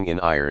so long in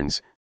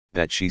irons,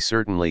 that she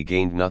certainly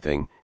gained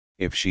nothing,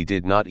 if she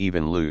did not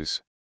even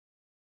lose.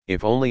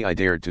 If only I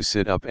dared to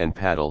sit up and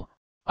paddle,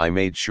 I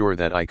made sure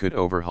that I could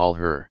overhaul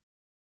her.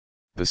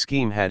 The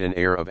scheme had an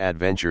air of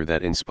adventure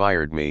that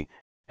inspired me,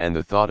 and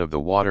the thought of the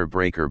water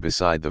breaker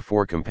beside the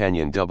fore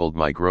companion doubled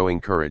my growing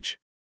courage.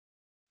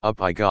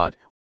 Up I got,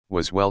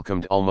 was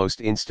welcomed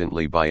almost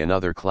instantly by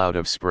another cloud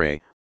of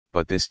spray,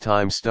 but this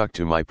time stuck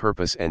to my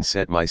purpose and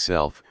set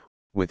myself,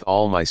 with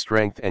all my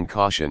strength and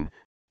caution,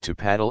 to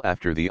paddle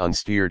after the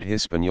unsteered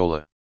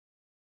Hispaniola.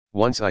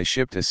 Once I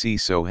shipped a sea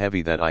so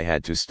heavy that I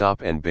had to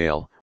stop and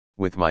bail,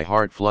 with my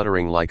heart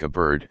fluttering like a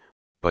bird,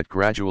 but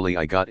gradually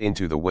I got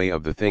into the way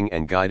of the thing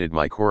and guided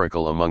my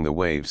coracle among the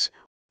waves,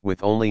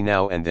 with only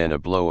now and then a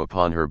blow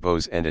upon her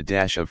bows and a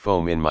dash of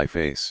foam in my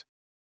face.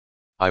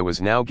 I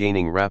was now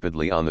gaining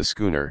rapidly on the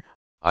schooner,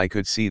 I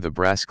could see the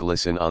brass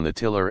glisten on the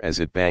tiller as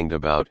it banged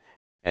about,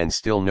 and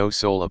still no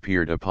soul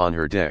appeared upon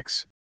her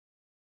decks.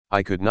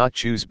 I could not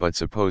choose but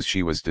suppose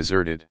she was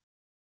deserted.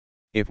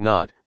 If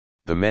not,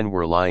 the men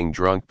were lying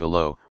drunk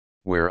below,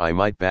 where I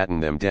might batten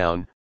them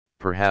down,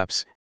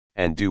 perhaps,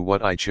 and do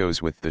what I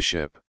chose with the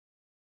ship.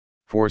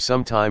 For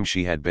some time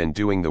she had been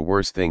doing the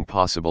worst thing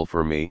possible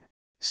for me,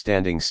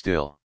 standing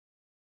still.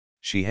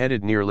 She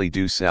headed nearly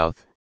due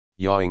south,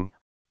 yawing,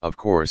 of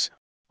course,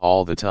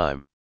 all the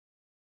time.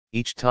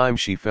 Each time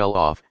she fell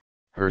off,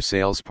 her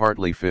sails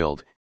partly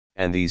filled,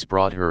 and these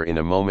brought her in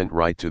a moment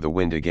right to the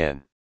wind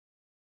again.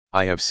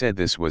 I have said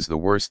this was the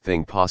worst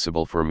thing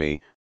possible for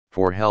me,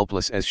 for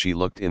helpless as she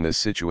looked in this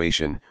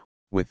situation,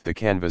 with the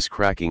canvas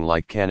cracking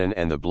like cannon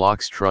and the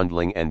blocks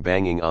trundling and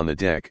banging on the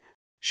deck,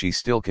 she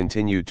still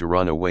continued to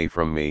run away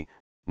from me,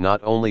 not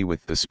only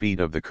with the speed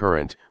of the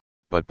current,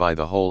 but by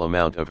the whole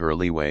amount of her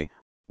leeway,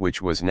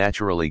 which was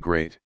naturally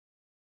great.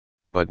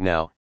 But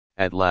now,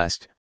 at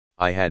last,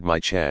 I had my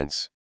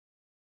chance.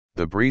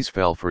 The breeze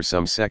fell for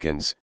some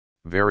seconds,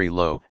 very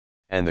low,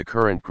 and the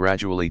current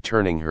gradually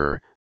turning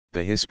her,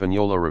 the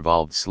Hispaniola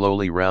revolved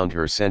slowly round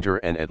her center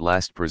and at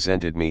last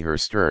presented me her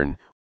stern,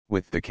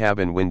 with the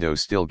cabin window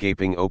still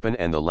gaping open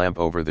and the lamp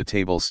over the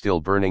table still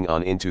burning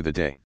on into the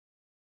day.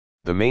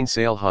 The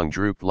mainsail hung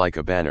drooped like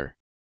a banner.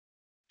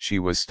 She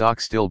was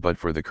stock still but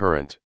for the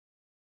current.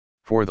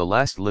 For the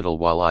last little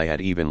while I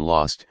had even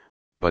lost,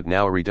 but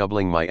now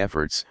redoubling my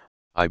efforts,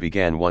 I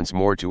began once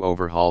more to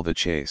overhaul the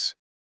chase.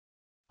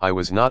 I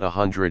was not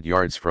 100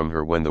 yards from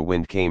her when the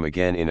wind came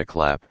again in a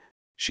clap,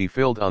 she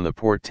filled on the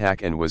port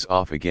tack and was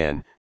off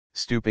again,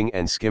 stooping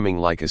and skimming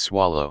like a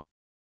swallow.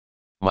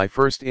 My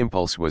first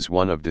impulse was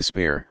one of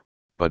despair,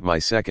 but my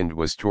second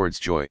was towards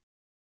joy.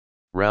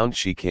 Round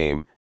she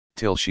came,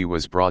 till she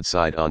was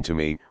broadside onto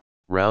me,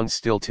 round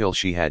still till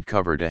she had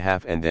covered a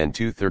half and then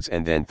 2/3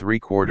 and then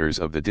 3/4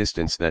 of the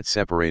distance that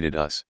separated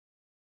us.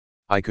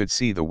 I could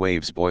see the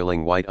waves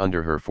boiling white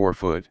under her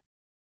forefoot.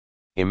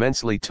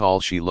 Immensely tall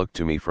she looked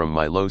to me from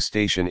my low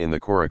station in the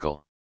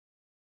coracle.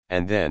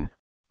 And then,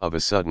 of a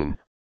sudden,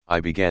 I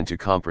began to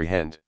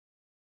comprehend.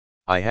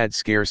 I had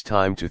scarce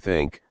time to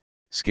think,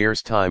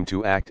 scarce time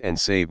to act and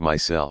save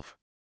myself.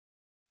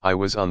 I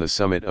was on the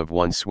summit of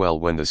one swell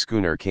when the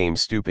schooner came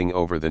stooping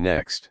over the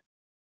next.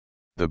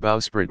 The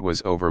bowsprit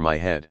was over my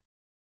head.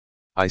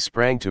 I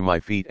sprang to my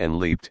feet and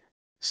leaped,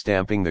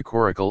 stamping the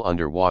coracle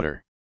under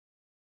water.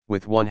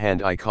 With one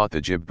hand I caught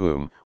the jib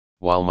boom,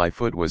 while my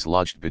foot was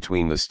lodged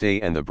between the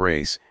stay and the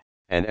brace,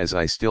 and as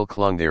I still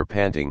clung there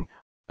panting,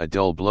 a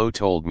dull blow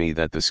told me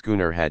that the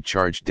schooner had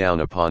charged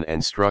down upon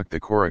and struck the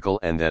coracle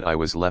and that I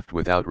was left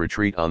without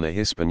retreat on the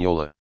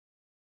Hispaniola.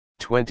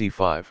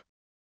 25.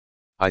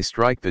 I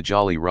strike the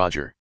Jolly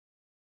Roger.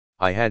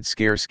 I had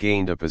scarce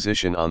gained a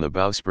position on the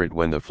bowsprit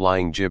when the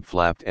flying jib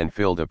flapped and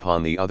filled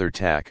upon the other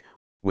tack,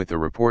 with a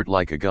report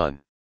like a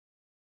gun.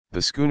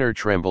 The schooner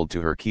trembled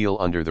to her keel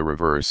under the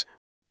reverse,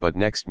 but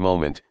next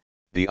moment,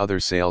 the other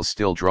sails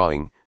still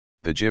drawing,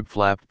 the jib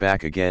flapped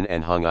back again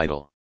and hung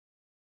idle.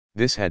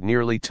 This had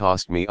nearly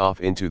tossed me off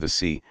into the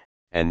sea,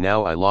 and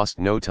now I lost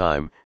no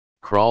time,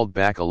 crawled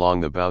back along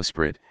the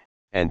bowsprit,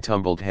 and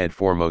tumbled head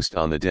foremost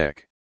on the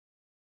deck.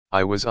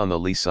 I was on the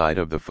lee side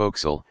of the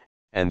forecastle,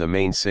 and the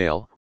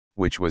mainsail,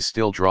 which was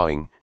still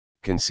drawing,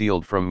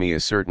 concealed from me a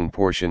certain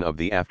portion of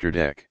the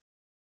afterdeck.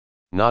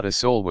 Not a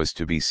soul was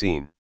to be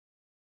seen.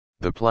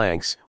 The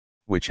planks,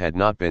 which had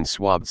not been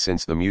swabbed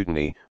since the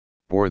mutiny,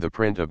 bore the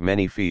print of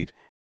many feet,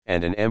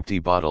 and an empty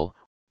bottle,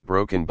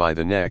 broken by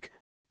the neck,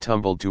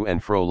 tumbled to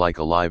and fro like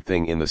a live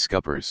thing in the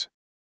scuppers.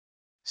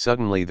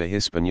 Suddenly the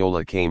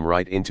Hispaniola came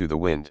right into the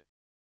wind.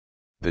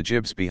 The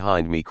jibs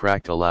behind me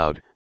cracked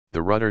aloud,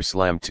 the rudder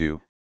slammed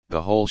to,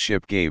 the whole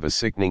ship gave a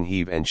sickening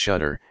heave and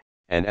shudder,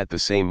 and at the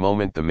same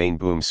moment the main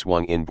boom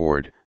swung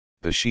inboard,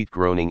 the sheet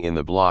groaning in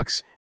the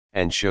blocks,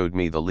 and showed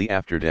me the lee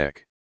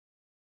afterdeck.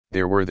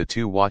 There were the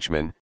two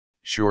watchmen,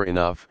 sure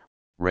enough,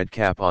 Red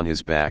Cap on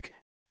his back,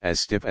 as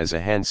stiff as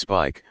a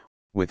handspike,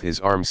 with his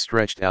arms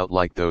stretched out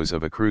like those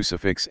of a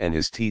crucifix and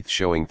his teeth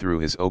showing through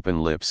his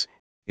open lips,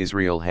 his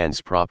real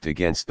hands propped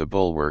against the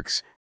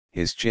bulwarks,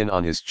 his chin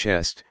on his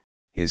chest,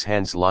 his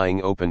hands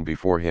lying open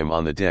before him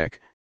on the deck,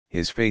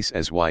 his face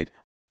as white,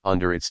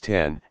 under its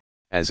tan,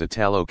 as a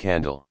tallow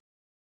candle.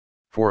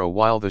 For a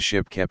while the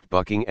ship kept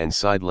bucking and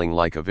sidling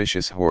like a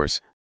vicious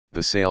horse,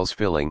 the sails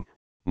filling,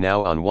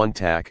 now on one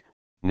tack,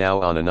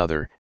 now on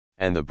another,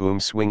 and the boom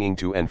swinging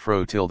to and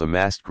fro till the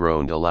mast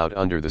groaned aloud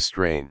under the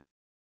strain.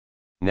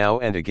 Now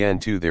and again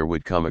too there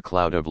would come a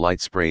cloud of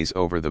light sprays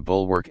over the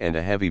bulwark and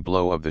a heavy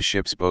blow of the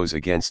ship's bows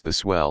against the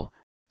swell,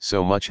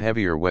 so much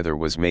heavier weather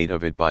was made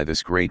of it by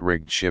this great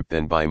rigged ship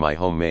than by my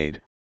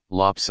homemade,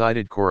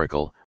 lopsided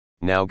coracle,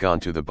 now gone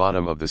to the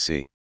bottom of the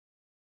sea.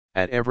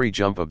 At every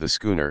jump of the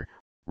schooner,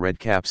 Red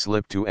Cap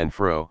slipped to and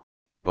fro,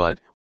 but,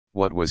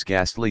 what was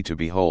ghastly to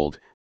behold,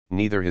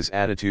 neither his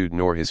attitude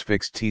nor his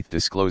fixed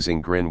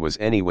teeth-disclosing grin was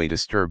any way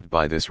disturbed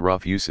by this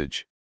rough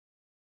usage.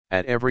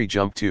 At every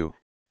jump too,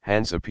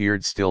 Hans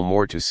appeared still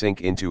more to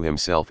sink into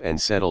himself and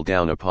settle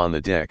down upon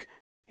the deck,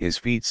 his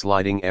feet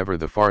sliding ever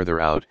the farther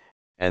out,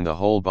 and the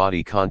whole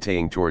body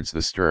contouring towards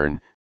the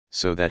stern,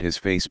 so that his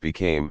face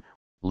became,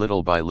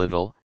 little by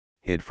little,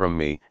 hid from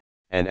me,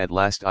 and at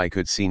last I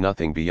could see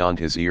nothing beyond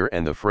his ear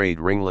and the frayed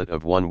ringlet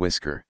of one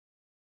whisker.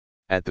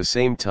 At the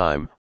same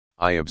time,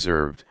 I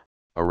observed,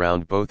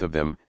 around both of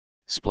them,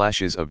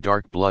 splashes of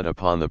dark blood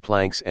upon the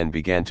planks and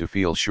began to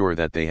feel sure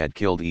that they had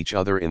killed each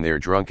other in their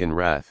drunken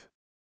wrath.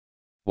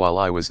 While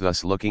I was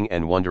thus looking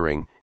and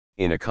wondering,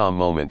 in a calm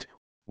moment,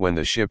 when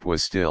the ship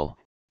was still,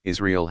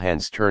 Israel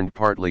Hans turned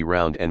partly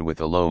round and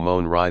with a low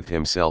moan writhed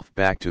himself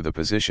back to the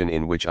position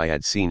in which I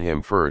had seen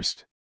him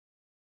first.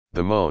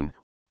 The moan,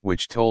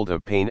 which told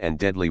of pain and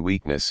deadly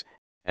weakness,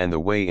 and the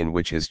way in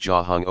which his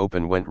jaw hung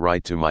open went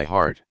right to my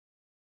heart.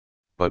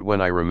 But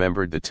when I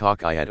remembered the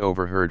talk I had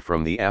overheard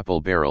from the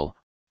apple barrel,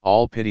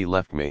 all pity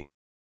left me.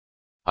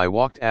 I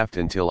walked aft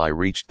until I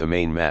reached the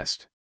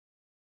mainmast.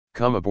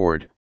 "Come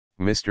aboard,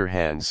 Mr.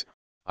 Hans,"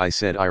 I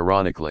said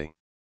ironically.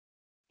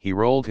 He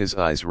rolled his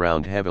eyes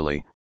round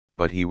heavily,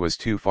 but he was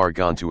too far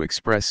gone to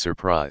express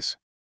surprise.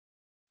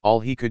 All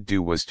he could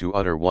do was to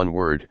utter one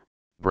word,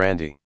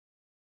 "Brandy."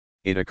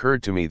 It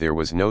occurred to me there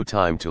was no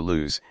time to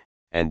lose,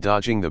 and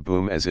dodging the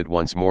boom as it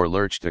once more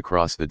lurched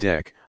across the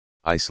deck,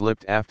 I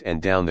slipped aft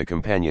and down the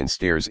companion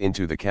stairs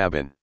into the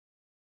cabin.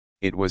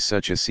 It was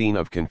such a scene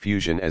of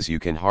confusion as you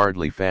can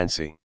hardly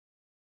fancy.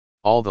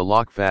 All the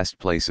lock-fast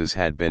places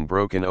had been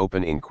broken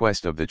open in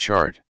quest of the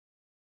chart.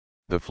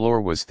 The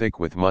floor was thick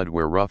with mud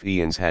where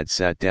ruffians had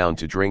sat down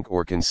to drink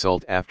or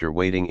consult after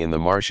waiting in the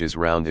marshes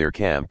round their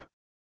camp.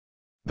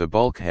 The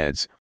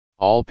bulkheads,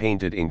 all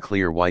painted in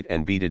clear white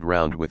and beaded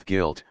round with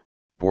gilt,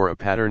 bore a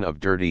pattern of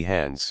dirty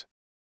hands.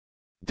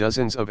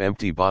 Dozens of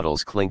empty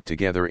bottles clinked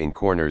together in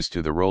corners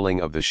to the rolling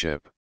of the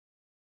ship.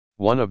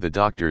 One of the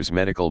doctor's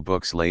medical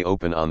books lay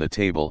open on the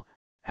table,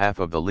 half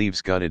of the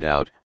leaves gutted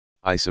out,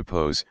 I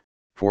suppose,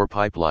 for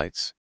pipe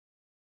lights.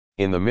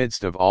 In the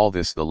midst of all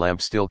this the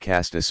lamp still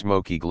cast a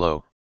smoky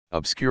glow,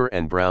 obscure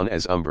and brown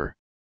as umber.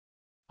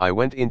 I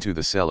went into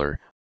the cellar,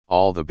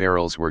 all the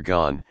barrels were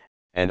gone,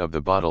 and of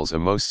the bottles a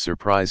most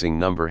surprising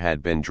number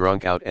had been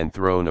drunk out and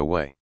thrown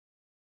away.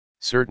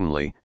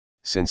 Certainly,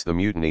 since the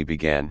mutiny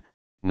began,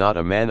 not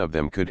a man of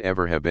them could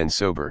ever have been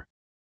sober.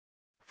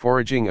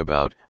 Foraging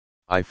about,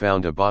 I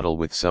found a bottle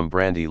with some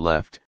brandy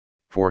left,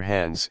 for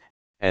Hans,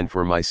 and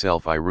for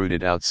myself I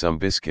rooted out some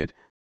biscuit,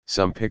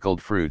 some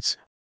pickled fruits,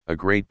 a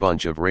great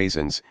bunch of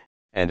raisins,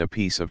 and a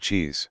piece of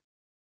cheese.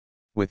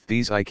 With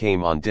these I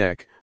came on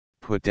deck,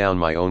 put down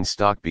my own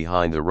stock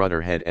behind the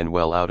rudder head and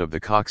well out of the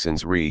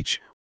coxswain's reach,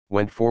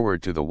 went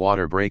forward to the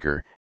water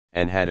breaker,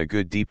 and had a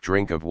good deep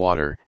drink of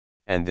water,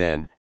 and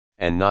then,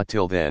 and not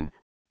till then,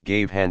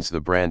 gave Hans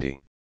the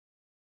brandy.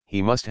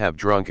 He must have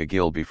drunk a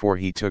gill before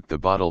he took the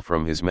bottle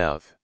from his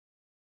mouth.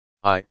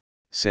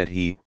 Said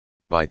he,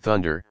 "by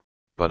thunder,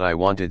 but I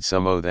wanted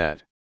some o'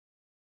 that."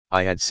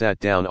 I had sat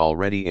down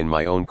already in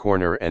my own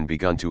corner and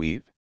begun to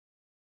eat.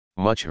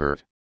 "Much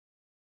hurt?"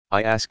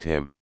 I asked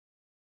him.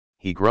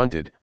 He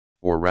grunted,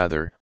 or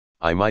rather,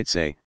 I might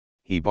say,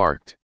 he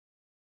barked.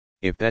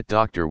 "If that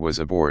doctor was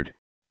aboard,"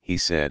 he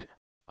said,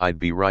 "I'd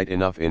be right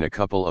enough in a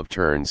couple of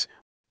turns,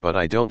 but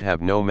I don't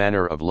have no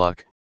manner of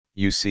luck,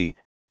 you see,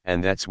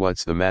 and that's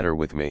what's the matter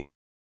with me.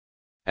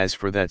 As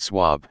for that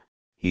swab,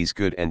 he's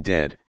good and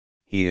dead,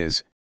 he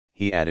is,"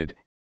 he added,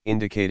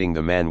 indicating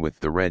the man with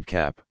the red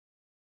cap.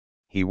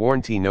 "He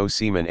warn't he no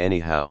seaman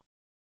anyhow.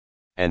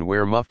 And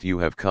where muffed you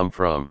have come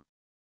from?"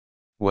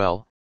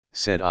 "Well,"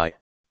 said I,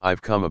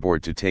 "I've come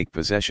aboard to take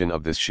possession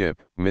of this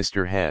ship,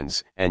 Mr.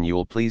 Hans, and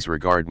you'll please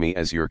regard me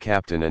as your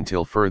captain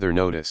until further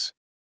notice."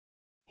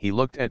 He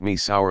looked at me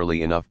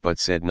sourly enough but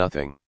said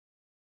nothing.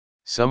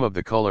 Some of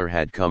the color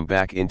had come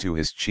back into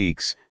his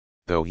cheeks,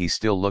 though he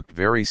still looked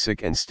very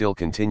sick and still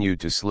continued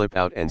to slip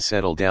out and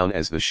settle down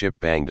as the ship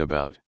banged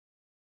about.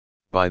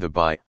 "By the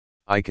by,"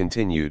 I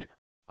continued,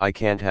 "I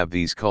can't have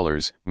these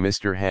colors,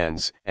 Mr.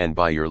 Hans, and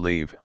by your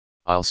leave,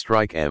 I'll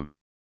strike 'em.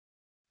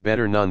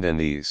 Better none than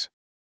these."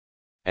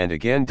 And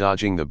again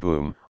dodging the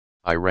boom,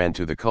 I ran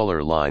to the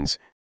color lines,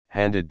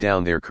 handed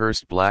down their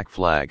cursed black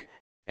flag,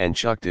 and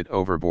chucked it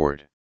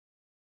overboard.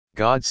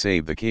 "God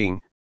save the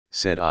king,"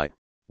 said I,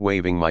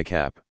 waving my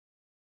cap.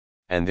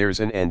 "And there's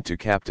an end to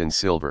Captain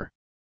Silver."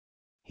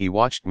 He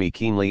watched me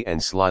keenly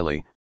and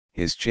slyly,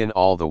 his chin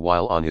all the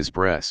while on his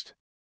breast.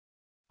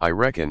 "I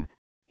reckon,"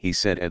 he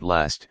said at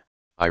last,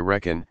 "I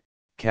reckon,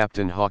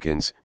 Captain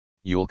Hawkins,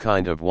 you'll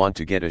kind of want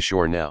to get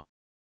ashore now.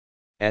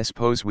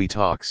 S'pose we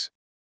talks?"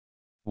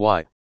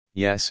 "Why,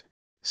 yes,"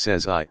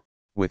 says I,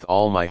 "with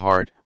all my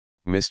heart,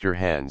 Mr.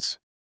 Hans.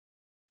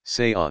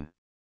 Say on."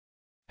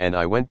 And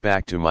I went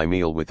back to my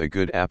meal with a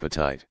good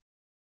appetite.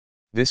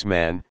 "This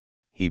man,"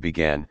 he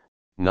began,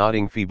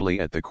 nodding feebly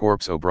at the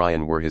corpse,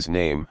 O'Brien were his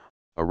name,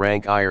 a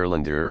rank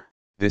Irelander,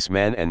 "this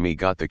man and me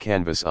got the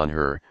canvas on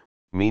her,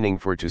 meaning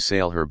for to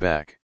sail her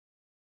back.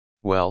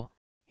 Well,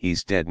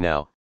 he's dead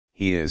now,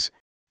 he is,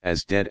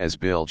 as dead as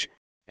bilge,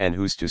 and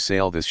who's to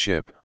sail this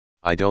ship,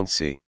 I don't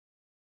see.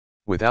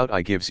 Without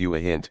I gives you a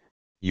hint,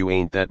 you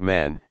ain't that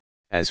man,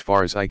 as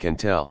far as I can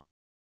tell.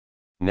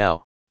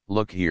 Now,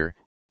 look here,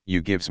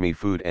 you gives me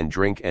food and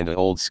drink and a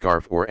old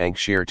scarf or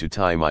ankshare to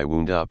tie my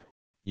wound up,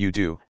 you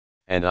do,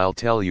 and I'll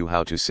tell you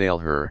how to sail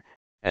her,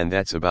 and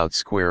that's about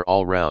square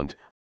all round,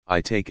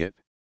 I take it.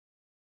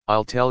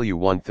 I'll tell you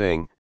one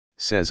thing,"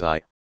 says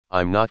I,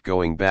 "I'm not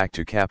going back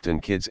to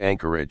Captain Kidd's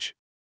anchorage.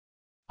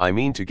 I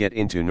mean to get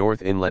into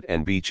North Inlet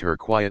and beach her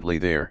quietly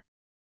there."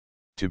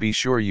 "To be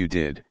sure you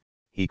did,"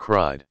 he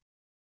cried.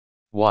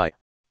 "Why,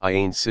 I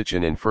ain't sich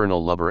an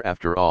infernal lubber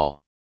after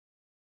all.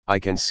 I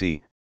can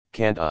see,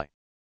 can't I?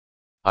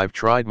 I've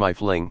tried my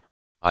fling,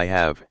 I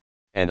have,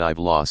 and I've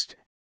lost,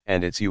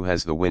 and it's you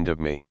has the wind of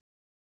me.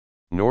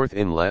 North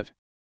Inlet?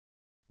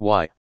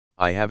 Why,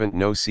 I haven't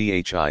no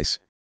chis,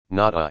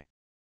 not I.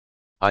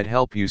 I'd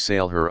help you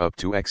sail her up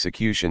to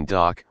Execution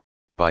Dock,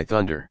 by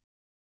thunder.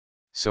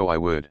 So I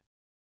would.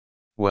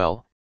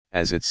 Well,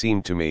 as it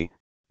seemed to me,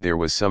 there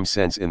was some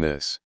sense in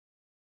this.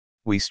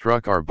 We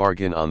struck our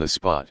bargain on the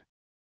spot.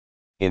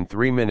 In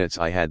 3 minutes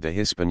I had the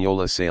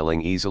Hispaniola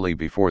sailing easily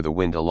before the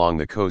wind along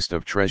the coast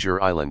of Treasure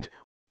Island,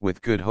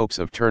 with good hopes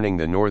of turning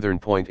the northern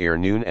point ere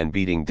noon and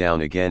beating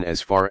down again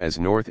as far as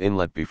North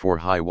Inlet before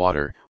high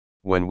water,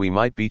 when we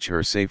might beach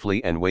her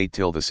safely and wait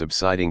till the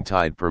subsiding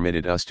tide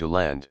permitted us to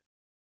land.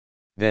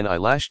 Then I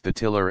lashed the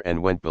tiller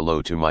and went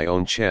below to my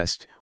own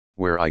chest,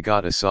 where I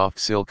got a soft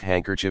silk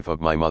handkerchief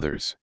of my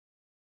mother's.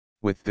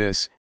 With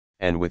this,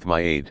 and with my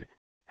aid,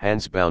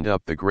 Hans bound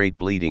up the great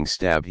bleeding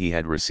stab he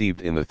had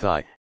received in the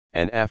thigh,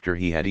 and after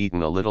he had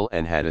eaten a little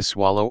and had a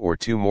swallow or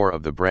two more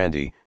of the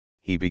brandy,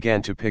 he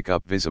began to pick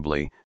up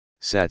visibly,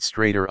 sat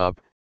straighter up,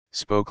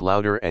 spoke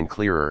louder and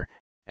clearer,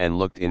 and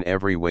looked in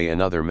every way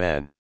another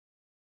man.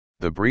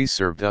 The breeze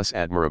served us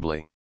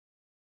admirably.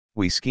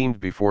 We schemed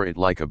before it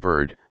like a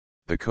bird,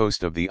 the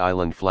coast of the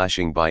island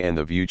flashing by and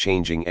the view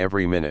changing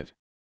every minute.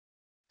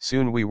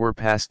 Soon we were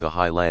past the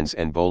high lands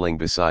and bowling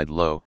beside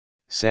low,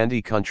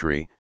 sandy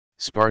country,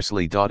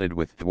 sparsely dotted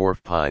with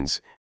dwarf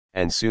pines,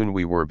 and soon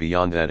we were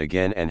beyond that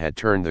again and had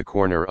turned the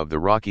corner of the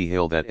rocky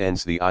hill that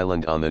ends the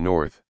island on the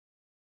north.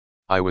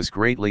 I was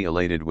greatly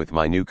elated with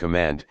my new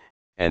command,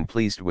 and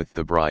pleased with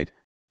the bright,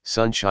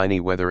 sunshiny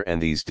weather and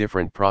these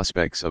different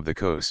prospects of the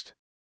coast.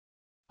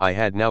 I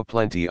had now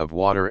plenty of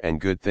water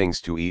and good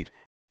things to eat,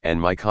 and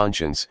my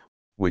conscience,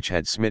 which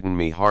had smitten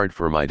me hard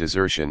for my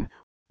desertion,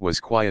 was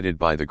quieted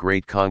by the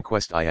great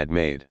conquest I had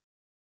made.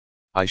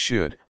 I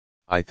should,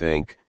 I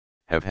think,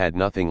 have had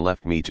nothing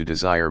left me to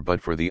desire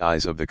but for the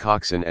eyes of the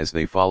coxswain as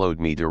they followed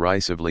me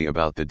derisively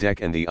about the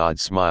deck and the odd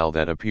smile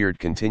that appeared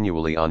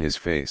continually on his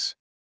face.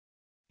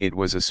 It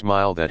was a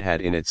smile that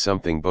had in it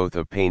something both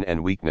of pain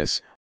and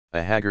weakness,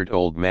 a haggard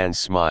old man's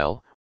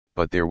smile,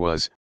 but there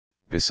was,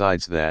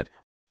 besides that,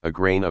 a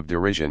grain of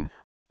derision,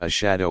 a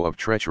shadow of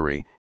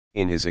treachery,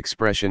 in his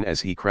expression as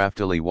he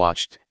craftily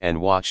watched and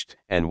watched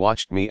and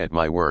watched me at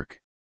my work.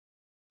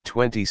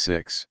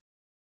 26.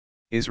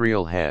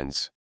 Israel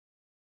Hands.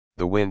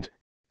 The wind,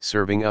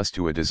 serving us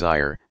to a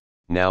desire,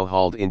 now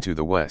hauled into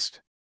the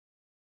west.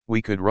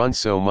 We could run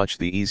so much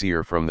the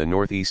easier from the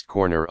northeast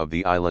corner of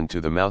the island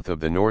to the mouth of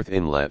the North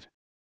Inlet.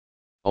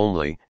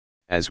 Only,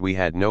 as we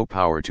had no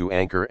power to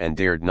anchor and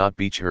dared not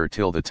beach her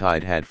till the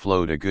tide had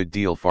flowed a good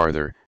deal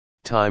farther,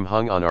 time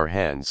hung on our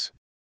hands.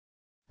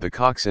 The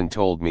coxswain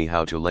told me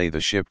how to lay the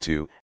ship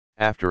to.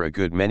 After a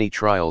good many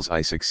trials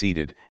I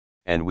succeeded,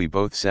 and we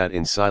both sat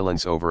in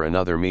silence over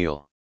another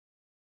meal.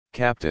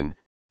 "Captain,"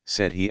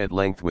 said he at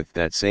length with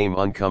that same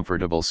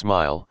uncomfortable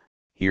smile,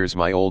 "here's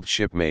my old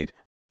shipmate,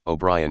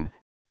 O'Brien,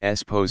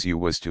 s'pose you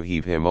was to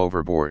heave him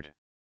overboard.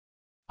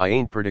 I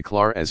ain't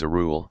particular as a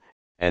rule,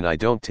 and I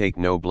don't take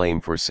no blame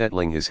for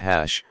settling his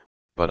hash,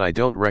 but I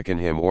don't reckon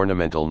him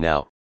ornamental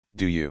now,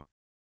 do you?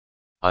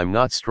 I'm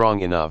not strong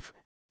enough,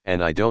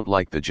 and I don't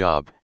like the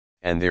job,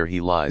 and there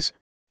he lies,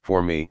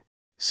 for me,"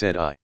 said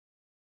I.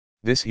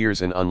 "This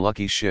here's an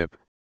unlucky ship,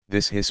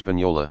 this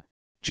Hispaniola,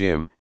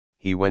 Jim,"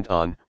 he went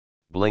on,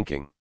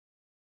 blinking.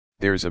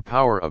 "There's a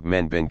power of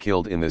men been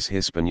killed in this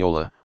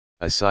Hispaniola,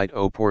 a sight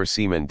o' poor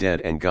seamen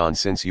dead and gone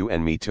since you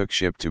and me took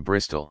ship to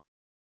Bristol.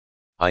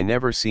 I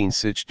never seen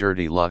sich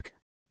dirty luck,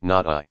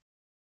 not I.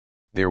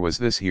 There was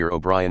this here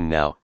O'Brien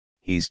now,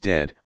 he's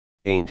dead,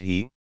 ain't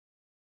he?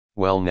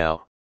 Well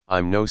now,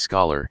 I'm no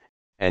scholar,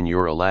 and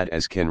you're a lad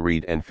as can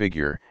read and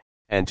figure,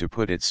 and to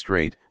put it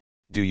straight,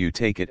 do you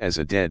take it as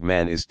a dead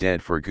man is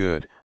dead for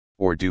good,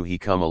 or do he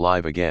come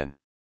alive again?"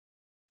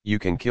 "You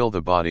can kill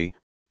the body,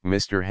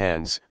 Mr.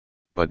 Hans,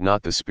 but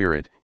not the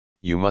spirit,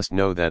 you must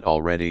know that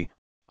already,"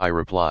 I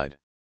replied.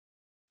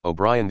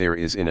 "O'Brien there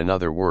is in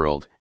another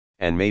world,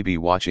 and may be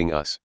watching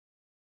us."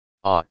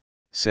 "Ah,"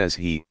 says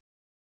he.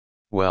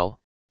 "Well,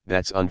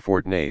 that's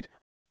unfortunate,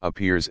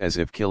 appears as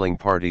if killing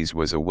parties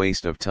was a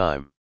waste of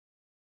time.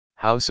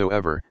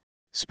 Howsoever,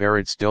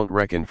 sperits don't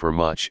reckon for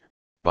much,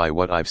 by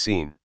what I've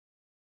seen.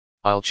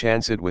 I'll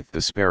chance it with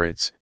the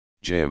sperits,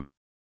 Jim.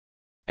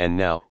 And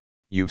now,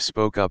 you've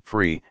spoke up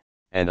free,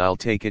 and I'll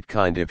take it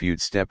kind if you'd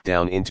step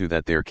down into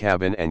that there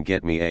cabin and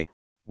get me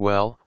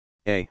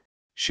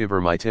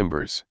shiver my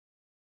timbers.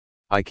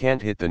 I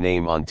can't hit the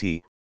name on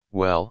tea,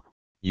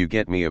 you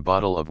get me a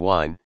bottle of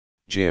wine,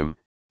 Jim,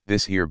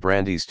 this here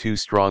brandy's too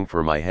strong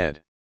for my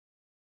head."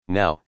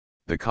 Now,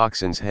 the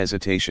coxswain's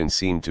hesitation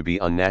seemed to be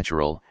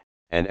unnatural,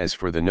 and as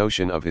for the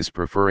notion of his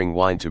preferring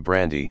wine to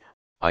brandy,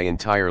 I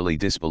entirely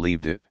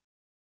disbelieved it.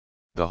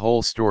 The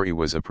whole story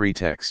was a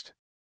pretext.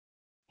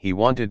 He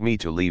wanted me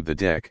to leave the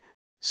deck,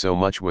 so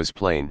much was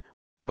plain,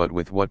 but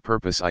with what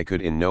purpose I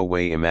could in no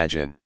way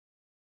imagine.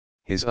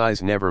 His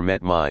eyes never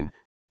met mine,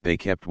 they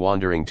kept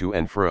wandering to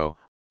and fro,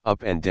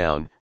 up and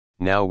down,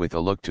 now with a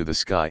look to the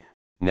sky,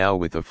 now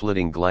with a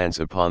flitting glance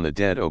upon the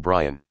dead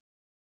O'Brien.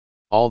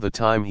 All the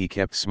time he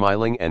kept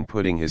smiling and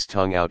putting his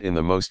tongue out in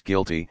the most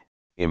guilty,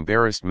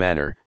 embarrassed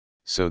manner,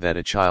 so that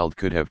a child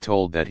could have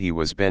told that he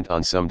was bent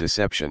on some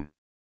deception.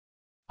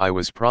 I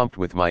was prompt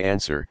with my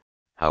answer,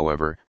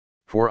 however,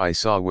 for I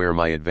saw where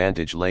my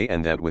advantage lay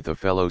and that with a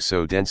fellow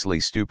so densely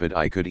stupid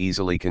I could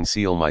easily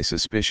conceal my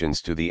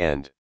suspicions to the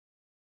end.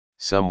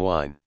 Some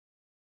wine,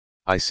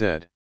 I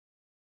said.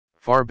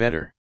 Far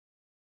better.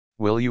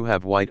 Will you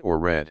have white or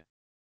red?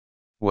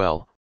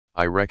 Well,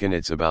 I reckon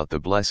it's about the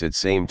blessed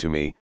same to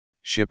me,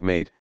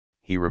 shipmate,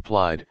 he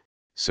replied,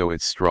 so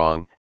it's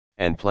strong,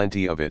 and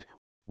plenty of it,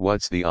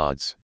 what's the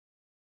odds?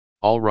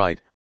 All right,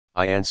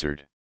 I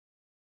answered.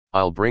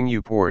 I'll bring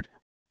you port,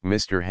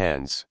 Mr.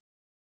 Hans.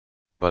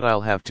 But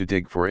I'll have to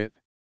dig for it.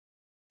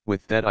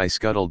 With that I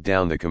scuttled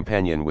down the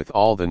companion with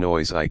all the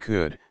noise I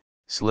could,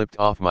 slipped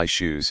off my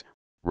shoes,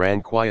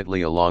 ran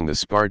quietly along the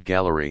spart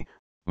gallery,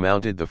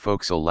 mounted the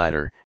forecastle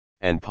ladder,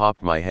 and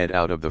popped my head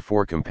out of the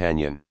fore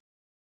companion.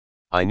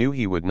 I knew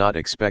he would not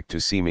expect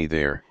to see me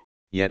there,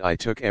 yet I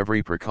took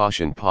every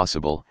precaution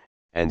possible,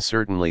 and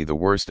certainly the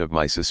worst of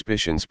my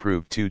suspicions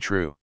proved too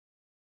true.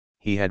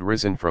 He had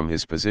risen from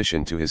his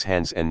position to his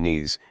hands and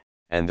knees,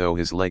 and though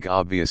his leg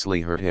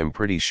obviously hurt him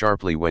pretty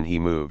sharply when he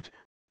moved,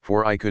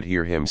 for I could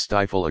hear him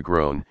stifle a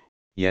groan,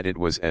 yet it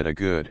was at a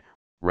good,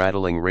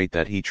 rattling rate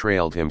that he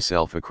trailed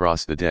himself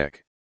across the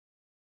deck.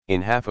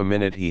 In half a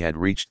minute he had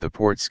reached the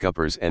port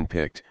scuppers and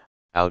picked,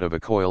 out of a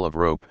coil of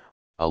rope,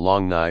 a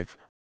long knife,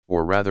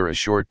 or rather a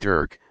short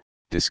dirk,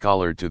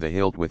 discolored to the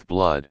hilt with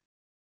blood.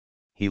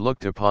 He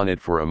looked upon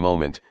it for a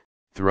moment,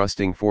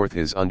 thrusting forth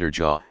his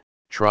underjaw,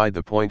 tried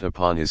the point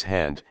upon his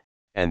hand,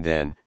 and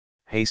then,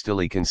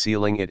 hastily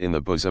concealing it in the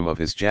bosom of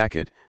his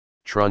jacket,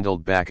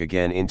 trundled back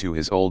again into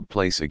his old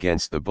place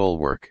against the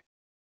bulwark.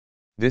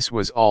 This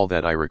was all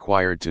that I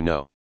required to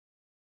know.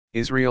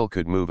 Israel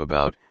could move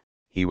about,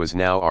 he was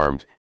now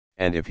armed,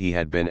 and if he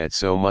had been at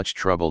so much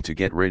trouble to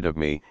get rid of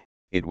me,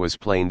 it was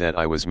plain that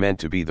I was meant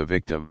to be the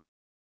victim.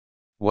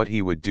 What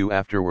he would do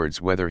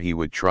afterwards, whether he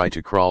would try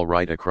to crawl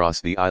right across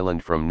the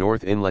island from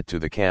North Inlet to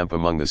the camp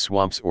among the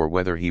swamps, or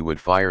whether he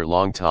would fire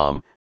Long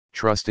Tom,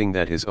 trusting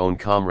that his own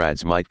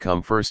comrades might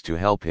come first to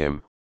help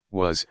him,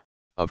 was,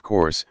 of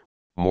course,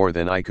 more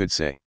than I could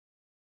say.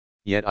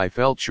 Yet I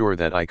felt sure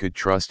that I could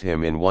trust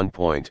him in one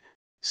point,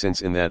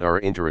 since in that our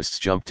interests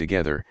jumped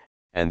together,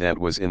 and that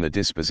was in the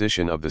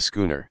disposition of the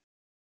schooner.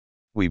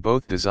 We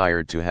both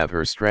desired to have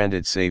her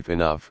stranded safe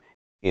enough,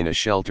 in a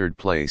sheltered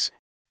place,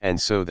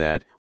 and so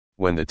that,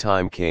 when the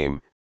time came,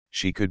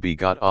 she could be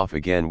got off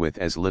again with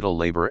as little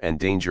labor and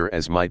danger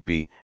as might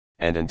be,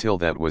 and until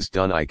that was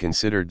done I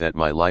considered that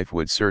my life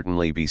would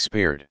certainly be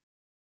spared.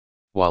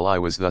 While I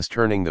was thus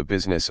turning the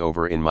business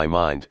over in my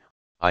mind,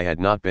 I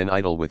had not been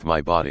idle with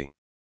my body.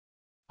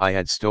 I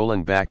had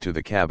stolen back to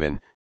the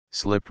cabin,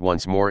 slipped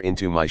once more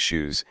into my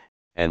shoes,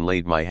 and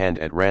laid my hand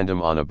at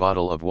random on a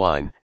bottle of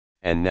wine,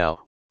 and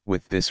now,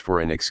 with this for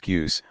an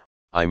excuse,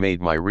 I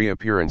made my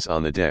reappearance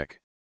on the deck.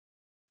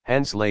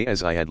 Hans lay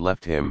as I had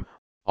left him,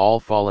 all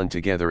fallen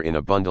together in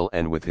a bundle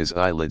and with his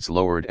eyelids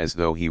lowered as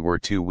though he were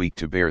too weak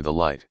to bear the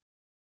light.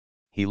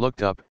 He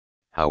looked up,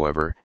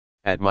 however,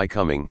 at my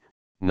coming,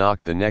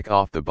 knocked the neck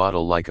off the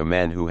bottle like a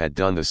man who had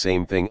done the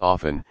same thing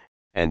often,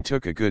 and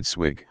took a good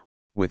swig,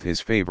 with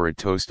his favorite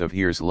toast of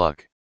 "Here's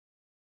luck."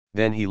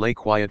 Then he lay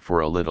quiet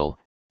for a little,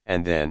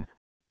 and then,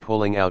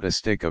 pulling out a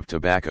stick of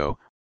tobacco,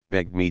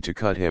 begged me to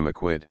cut him a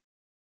quid.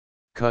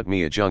 "Cut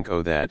me a junk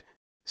o' that,"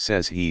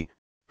 says he,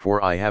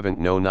 "for I haven't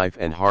no knife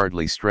and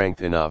hardly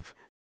strength enough,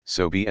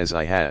 so be as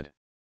I had."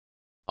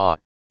 "Ah,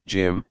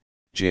 Jim,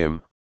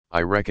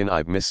 I reckon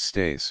I've missed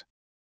stays.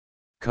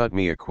 Cut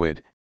me a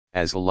quid,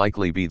 as'll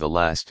likely be the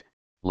last,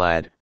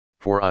 lad,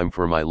 for I'm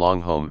for my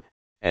long home,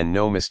 and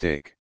no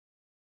mistake."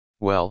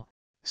 "Well,"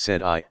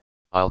 said I,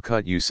 "I'll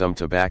cut you some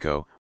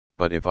tobacco,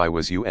 but if I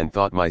was you and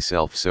thought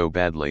myself so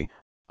badly,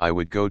 I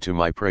would go to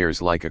my prayers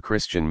like a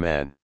Christian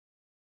man."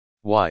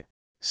 "Why?"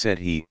 said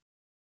he.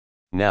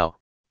 "Now,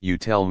 you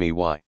tell me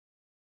why."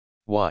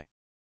 "Why?"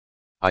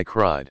 I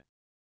cried.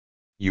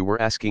 "You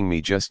were asking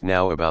me just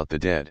now about the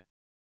dead.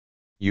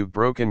 You've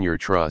broken your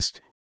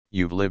trust,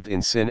 you've lived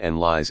in sin and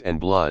lies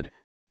and blood,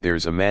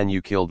 there's a man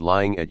you killed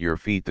lying at your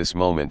feet this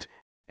moment,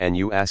 and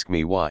you ask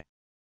me why.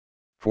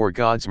 For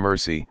God's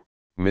mercy,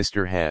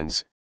 Mr.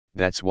 Hans,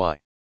 that's why."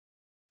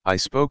 I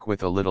spoke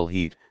with a little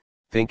heat,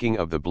 thinking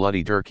of the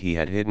bloody dirk he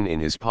had hidden in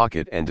his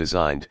pocket and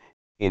designed,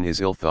 in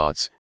his ill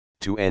thoughts,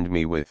 to end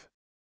me with.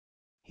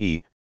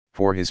 He,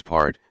 for his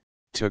part,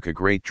 took a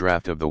great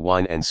draught of the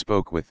wine and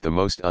spoke with the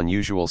most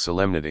unusual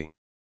solemnity.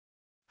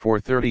 "For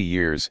 30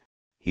 years,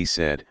 he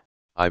said,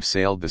 "I've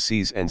sailed the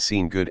seas and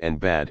seen good and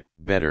bad,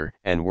 better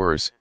and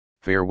worse,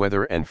 fair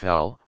weather and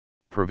foul,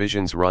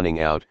 provisions running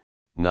out,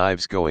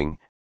 knives going,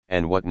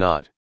 and what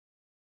not.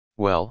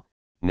 Well,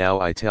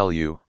 now I tell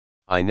you,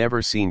 I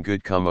never seen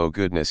good come o'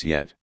 goodness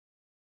yet.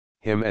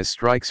 Him as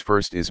strikes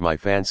first is my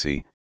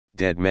fancy,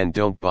 dead men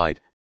don't bite,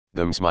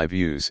 them's my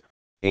views,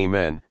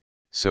 amen,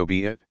 so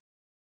be it.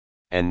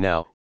 And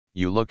now,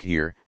 you look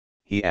here,"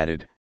 he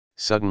added,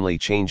 suddenly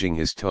changing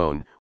his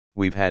tone,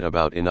 "we've had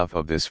about enough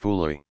of this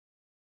foolery.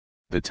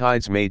 The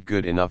tide's made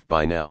good enough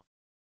by now.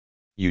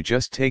 You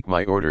just take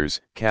my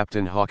orders,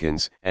 Captain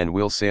Hawkins, and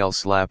we'll sail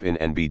slap in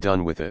and be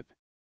done with it.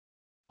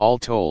 All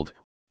told,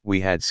 we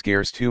had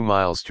scarce 2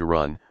 miles to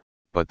run,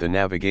 but the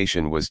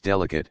navigation was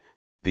delicate.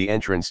 The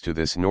entrance to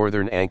this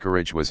northern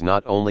anchorage was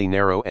not only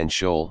narrow and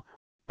shoal,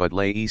 but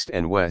lay east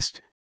and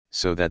west,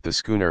 so that the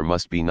schooner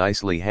must be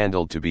nicely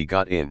handled to be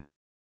got in.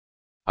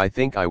 I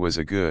think I was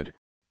a good,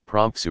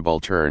 prompt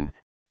subaltern,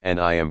 and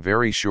I am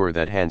very sure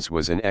that Hans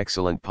was an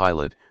excellent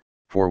pilot,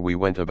 for we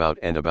went about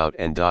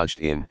and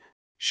dodged in,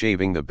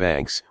 shaving the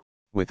banks,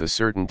 with a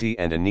certainty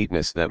and a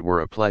neatness that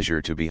were a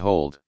pleasure to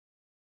behold.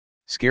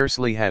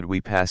 Scarcely had we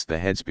passed the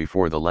heads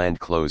before the land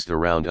closed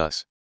around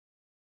us.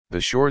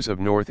 The shores of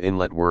North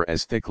Inlet were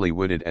as thickly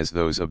wooded as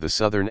those of the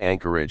southern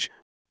anchorage,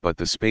 but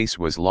the space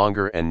was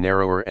longer and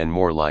narrower and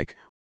more like,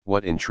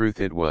 what in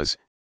truth it was,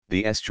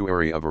 the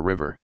estuary of a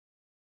river.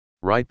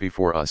 Right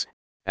before us,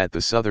 at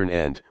the southern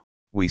end,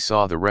 we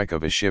saw the wreck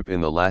of a ship in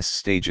the last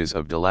stages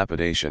of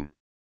dilapidation.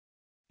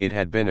 It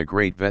had been a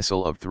great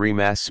vessel of 3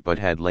 masts but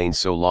had lain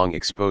so long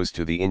exposed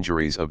to the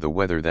injuries of the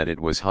weather that it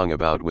was hung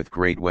about with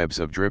great webs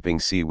of dripping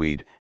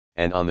seaweed,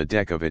 and on the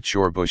deck of it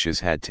shore bushes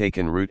had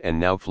taken root and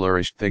now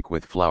flourished thick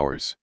with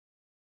flowers.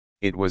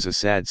 It was a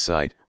sad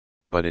sight,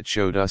 but it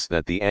showed us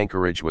that the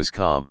anchorage was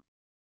calm.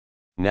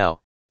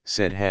 "Now,"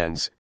 said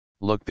Hans,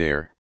 "look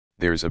there,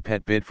 there's a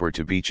pet bit for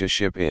to beach a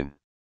ship in.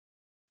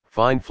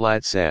 Fine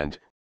flat sand,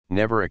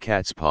 never a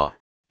cat's paw,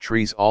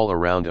 trees all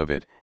around of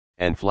it,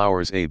 and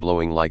flowers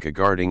blowing like a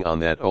guarding on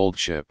that old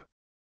ship.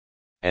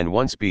 And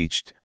once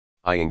beached,"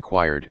 I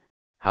inquired,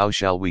 "how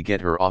shall we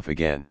get her off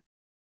again?"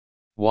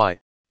 "Why,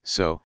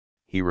 so,"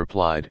 he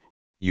replied,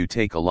 "you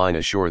take a line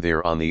ashore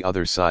there on the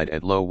other side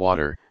at low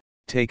water,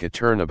 take a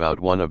turn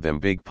about one of them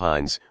big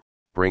pines,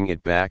 bring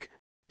it back,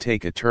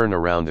 take a turn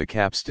around the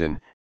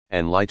capstan,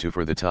 and lie to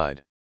for the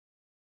tide.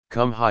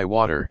 Come high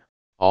water,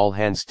 all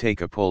hands take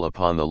a pull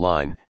upon the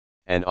line,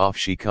 and off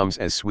she comes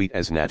as sweet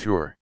as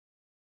nature.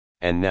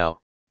 And now,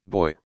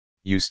 boy,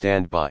 you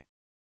stand by.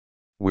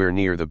 We're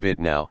near the bit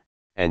now,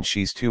 and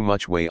she's too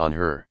much way on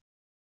her.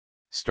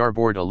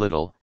 Starboard a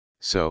little,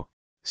 so,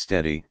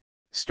 steady,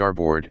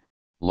 starboard,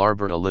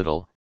 larboard a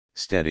little,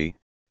 steady,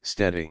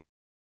 steady."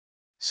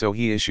 So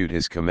he issued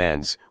his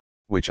commands,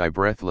 which I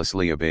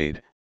breathlessly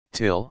obeyed,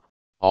 till,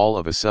 all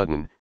of a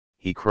sudden,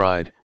 he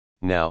cried,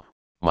 "Now,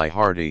 my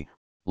hearty,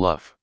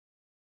 luff."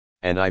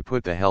 And I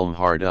put the helm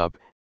hard up,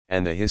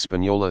 and the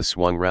Hispaniola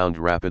swung round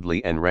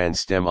rapidly and ran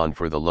stem on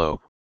for the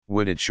low,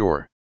 wooded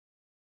shore.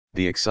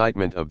 The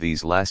excitement of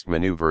these last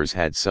maneuvers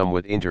had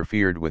somewhat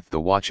interfered with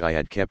the watch I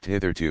had kept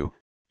hitherto,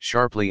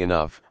 sharply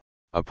enough,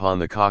 upon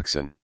the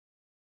coxswain.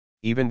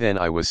 Even then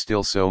I was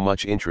still so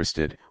much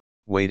interested,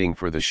 waiting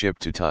for the ship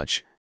to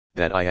touch,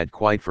 that I had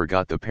quite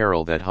forgot the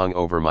peril that hung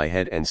over my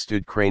head and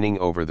stood craning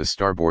over the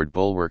starboard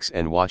bulwarks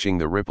and watching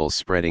the ripples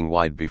spreading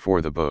wide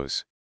before the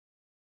bows.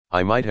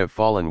 I might have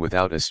fallen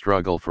without a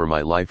struggle for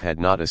my life had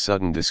not a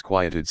sudden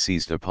disquietude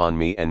seized upon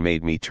me and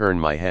made me turn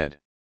my head.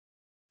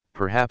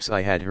 Perhaps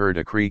I had heard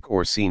a creak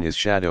or seen his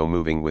shadow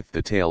moving with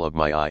the tail of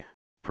my eye,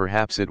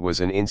 perhaps it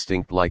was an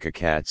instinct like a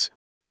cat's,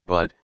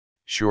 but,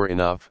 sure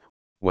enough,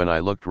 when I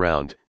looked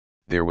round,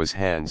 there was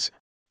Hans,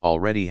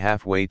 already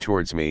halfway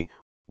towards me,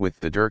 with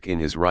the dirk in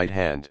his right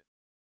hand.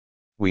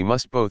 We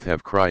must both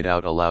have cried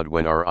out aloud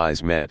when our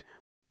eyes met,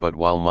 but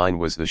while mine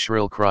was the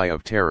shrill cry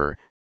of terror,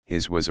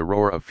 his was a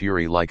roar of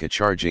fury like a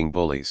charging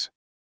bullies.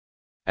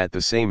 At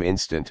the same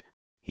instant,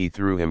 he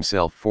threw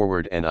himself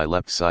forward and I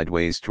leapt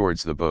sideways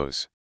towards the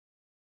bows.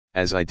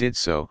 As I did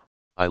so,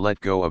 I let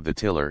go of the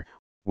tiller,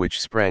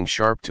 which sprang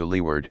sharp to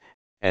leeward,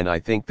 and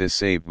I think this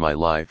saved my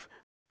life,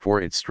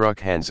 for it struck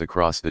Hans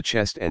across the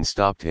chest and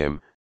stopped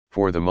him,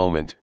 for the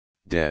moment,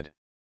 dead.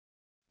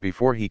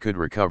 Before he could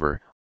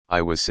recover,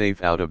 I was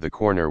safe out of the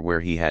corner where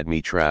he had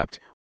me trapped,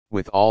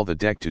 with all the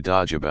deck to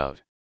dodge about.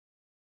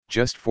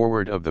 Just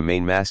forward of the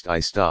mainmast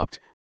I stopped,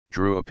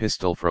 drew a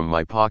pistol from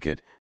my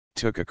pocket,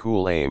 took a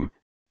cool aim,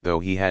 though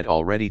he had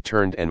already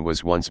turned and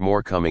was once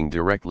more coming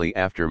directly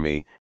after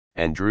me,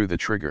 and drew the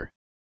trigger.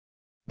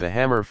 The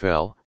hammer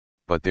fell,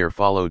 but there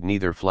followed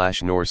neither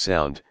flash nor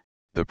sound.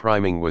 The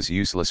priming was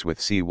useless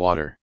with sea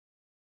water.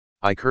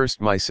 I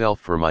cursed myself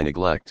for my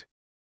neglect.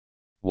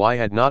 Why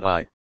had not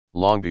I,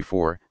 long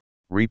before,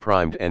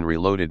 reprimed and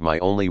reloaded my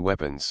only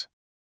weapons?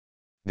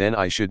 Then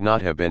I should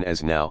not have been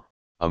as now,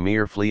 a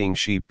mere fleeing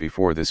sheep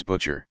before this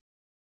butcher.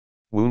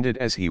 Wounded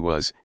as he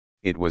was,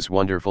 it was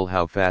wonderful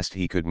how fast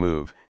he could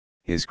move,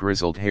 his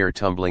grizzled hair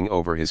tumbling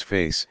over his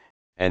face,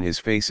 and his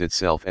face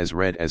itself as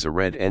red as a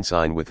red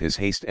ensign with his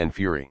haste and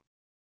fury.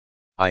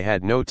 I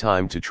had no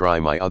time to try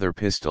my other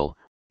pistol,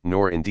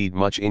 nor indeed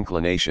much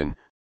inclination,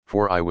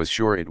 for I was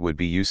sure it would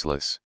be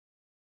useless.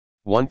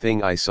 One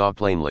thing I saw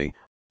plainly,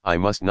 I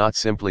must not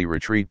simply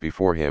retreat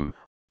before him,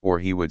 or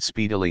he would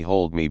speedily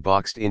hold me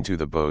boxed into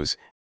the bows,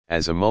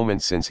 as a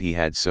moment since he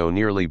had so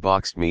nearly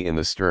boxed me in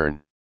the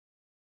stern.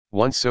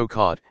 Once so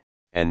caught,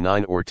 and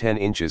 9 or 10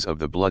 inches of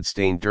the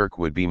blood-stained dirk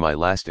would be my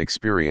last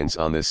experience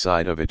on this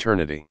side of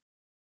eternity.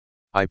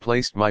 I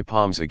placed my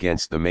palms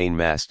against the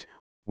mainmast,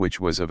 which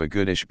was of a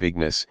goodish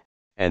bigness,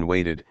 and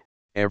waited,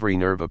 every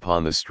nerve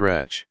upon the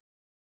stretch.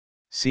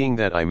 Seeing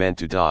that I meant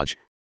to dodge,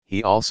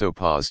 he also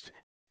paused,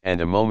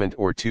 and a moment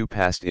or two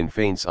passed in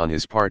feints on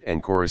his part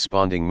and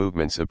corresponding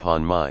movements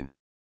upon mine.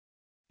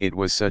 It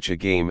was such a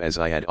game as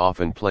I had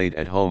often played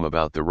at home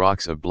about the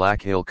rocks of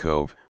Black Hill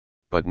Cove,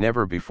 but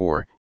never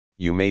before,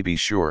 you may be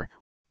sure,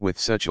 with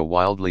such a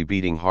wildly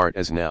beating heart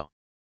as now.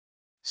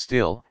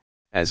 Still,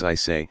 as I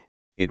say,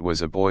 it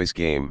was a boy's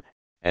game,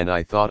 and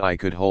I thought I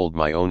could hold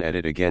my own at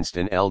it against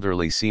an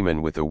elderly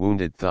seaman with a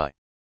wounded thigh.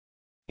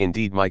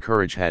 Indeed, my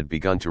courage had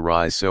begun to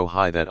rise so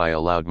high that I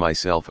allowed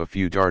myself a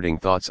few darting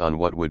thoughts on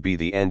what would be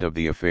the end of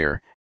the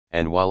affair,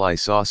 and while I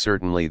saw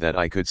certainly that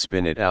I could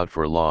spin it out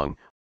for long,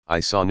 I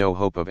saw no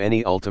hope of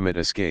any ultimate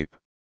escape.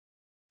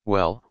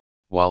 Well,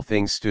 while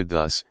things stood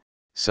thus,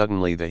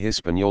 suddenly the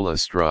Hispaniola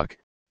struck,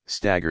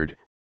 staggered,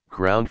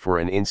 ground for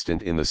an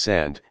instant in the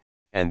sand,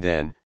 and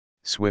then,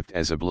 swift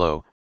as a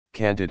blow,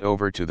 canted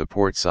over to the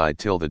port side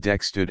till the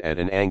deck stood at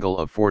an angle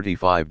of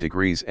 45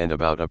 degrees and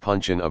about a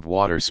puncheon of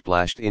water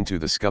splashed into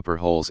the scupper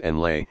holes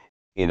and lay,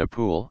 in a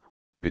pool,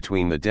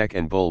 between the deck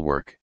and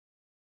bulwark.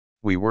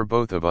 We were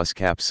both of us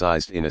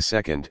capsized in a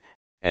second,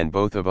 and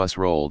both of us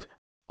rolled,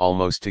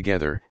 almost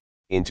together,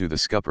 into the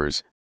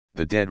scuppers,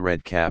 the dead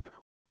red cap,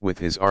 with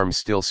his arms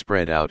still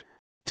spread out,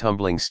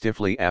 tumbling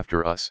stiffly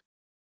after us.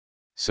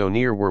 So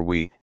near were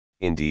we,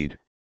 indeed,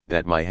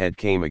 that my head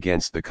came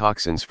against the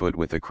coxswain's foot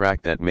with a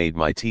crack that made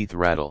my teeth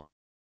rattle.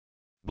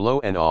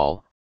 Blow and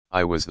all,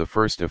 I was the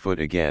first afoot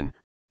again,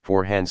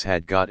 for hands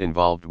had got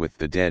involved with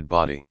the dead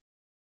body.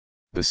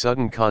 The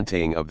sudden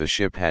contaying of the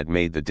ship had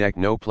made the deck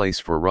no place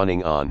for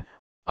running on.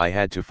 I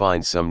had to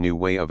find some new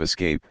way of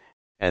escape,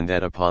 and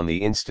that upon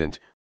the instant,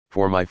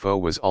 for my foe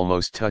was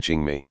almost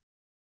touching me.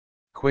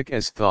 Quick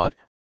as thought,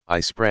 I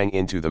sprang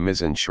into the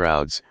mizzen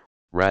shrouds,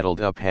 rattled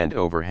up hand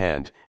over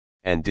hand,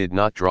 and did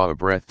not draw a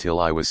breath till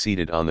I was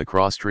seated on the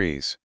cross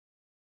trees.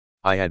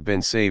 I had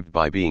been saved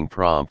by being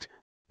prompt.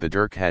 The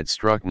dirk had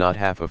struck not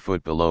half a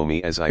foot below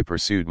me as I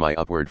pursued my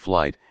upward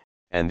flight,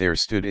 and there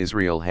stood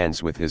Israel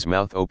Hands with his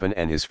mouth open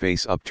and his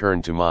face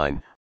upturned to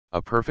mine,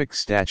 a perfect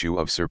statue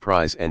of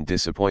surprise and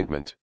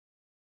disappointment.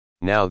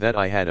 Now that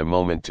I had a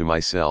moment to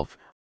myself,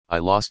 I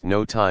lost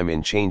no time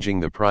in changing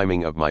the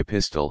priming of my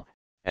pistol,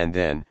 and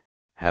then,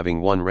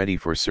 having one ready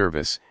for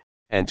service,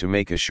 and to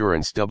make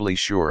assurance doubly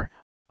sure,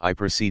 I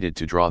proceeded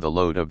to draw the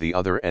load of the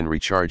other and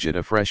recharge it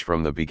afresh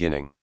from the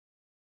beginning.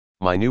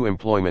 My new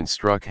employment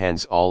struck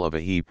Hans all of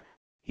a heap.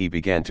 He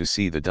began to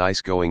see the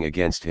dice going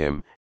against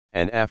him,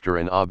 and after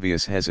an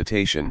obvious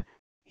hesitation,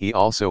 he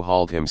also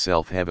hauled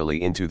himself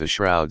heavily into the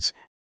shrouds,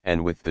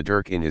 and with the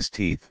dirk in his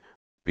teeth,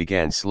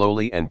 began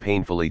slowly and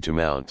painfully to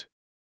mount.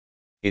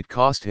 It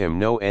cost him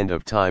no end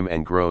of time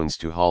and groans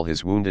to haul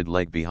his wounded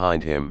leg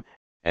behind him,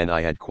 and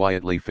I had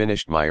quietly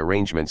finished my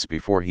arrangements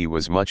before he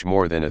was much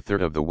more than a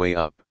third of the way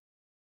up.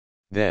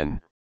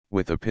 Then,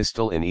 with a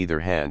pistol in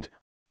either hand,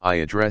 I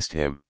addressed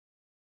him.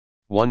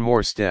 "One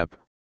more step,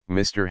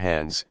 Mr.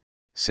 Hans,"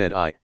 said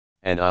I,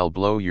 "and I'll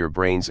blow your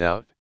brains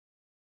out.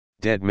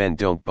 Dead men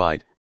don't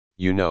bite,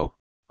 you know,"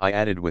 I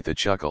added with a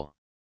chuckle.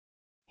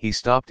 He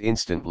stopped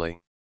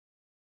instantly.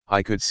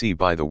 I could see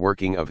by the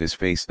working of his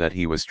face that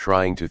he was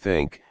trying to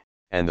think,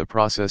 and the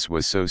process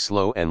was so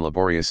slow and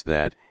laborious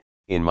that,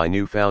 in my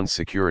newfound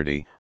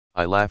security,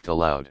 I laughed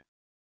aloud.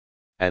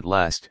 At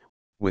last,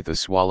 with a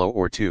swallow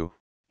or two,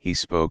 he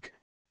spoke,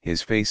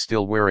 his face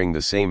still wearing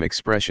the same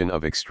expression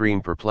of extreme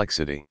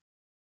perplexity.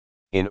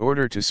 In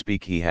order to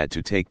speak he had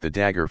to take the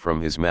dagger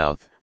from his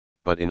mouth,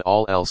 but in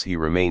all else he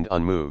remained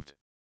unmoved.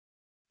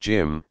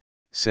 "Jim,"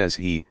 says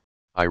he,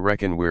 "I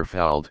reckon we're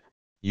fouled,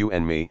 you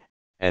and me,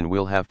 and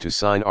we'll have to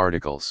sign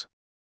articles.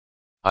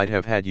 I'd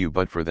have had you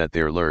but for that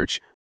there lurch,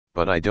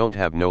 but I don't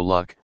have no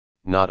luck,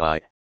 not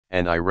I,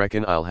 and I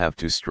reckon I'll have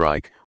to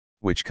strike,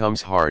 which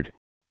comes hard,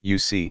 you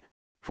see,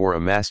 for a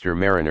master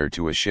mariner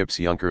to a ship's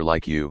younker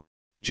like you,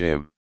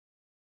 Jim."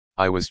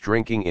 I was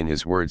drinking in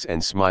his words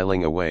and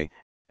smiling away,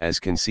 as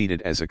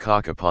conceited as a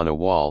cock upon a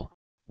wall,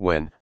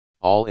 when,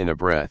 all in a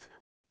breath,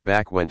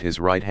 back went his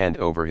right hand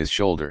over his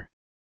shoulder.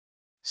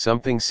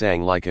 Something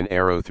sang like an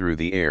arrow through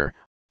the air.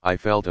 I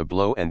felt a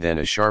blow and then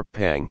a sharp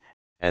pang,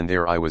 and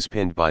there I was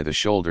pinned by the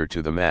shoulder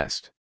to the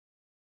mast.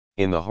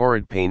 In the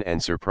horrid pain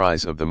and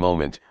surprise of the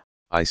moment,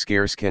 I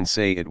scarce can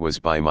say it was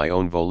by my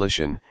own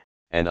volition,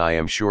 and I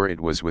am sure it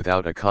was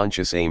without a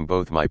conscious aim.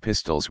 Both my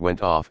pistols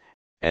went off,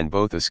 and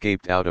both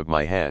escaped out of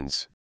my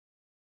hands.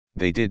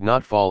 They did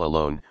not fall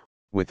alone.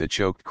 With a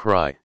choked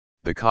cry,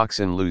 the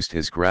coxswain loosed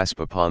his grasp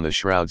upon the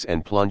shrouds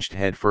and plunged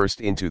head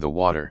first into the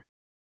water.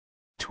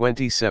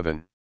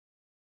 27.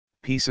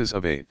 Pieces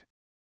of 8.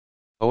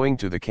 Owing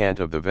to the cant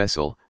of the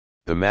vessel,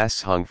 the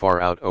masts hung far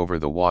out over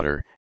the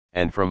water,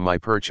 and from my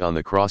perch on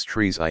the cross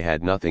trees I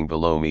had nothing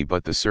below me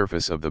but the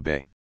surface of the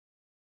bay.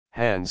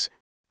 Hans,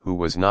 who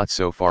was not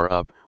so far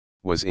up,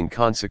 was in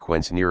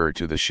consequence nearer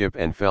to the ship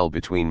and fell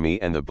between me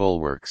and the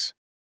bulwarks.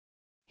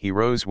 He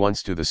rose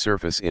once to the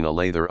surface in a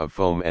lather of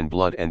foam and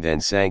blood and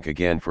then sank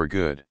again for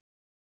good.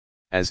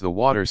 As the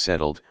water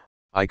settled,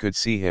 I could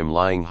see him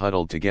lying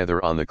huddled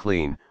together on the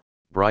clean,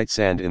 bright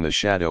sand in the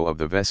shadow of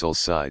the vessel's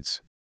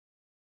sides.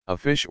 A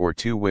fish or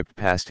two whipped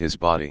past his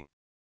body.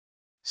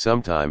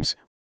 Sometimes,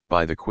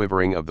 by the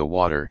quivering of the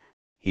water,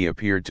 he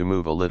appeared to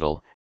move a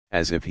little,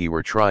 as if he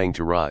were trying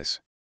to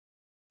rise.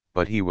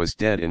 But he was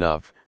dead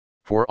enough,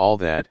 for all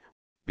that,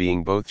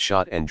 being both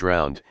shot and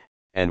drowned,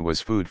 and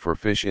was food for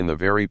fish in the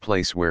very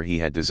place where he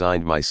had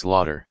designed my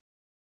slaughter.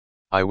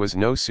 I was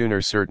no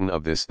sooner certain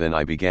of this than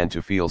I began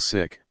to feel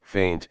sick,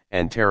 faint,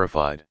 and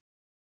terrified.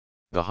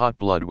 The hot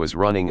blood was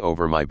running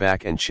over my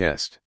back and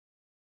chest.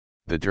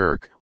 The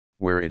dirk,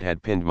 where it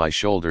had pinned my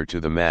shoulder to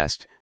the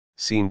mast,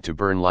 seemed to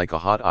burn like a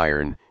hot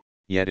iron,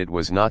 yet it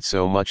was not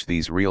so much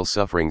these real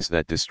sufferings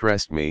that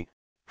distressed me,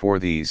 for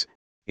these,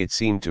 it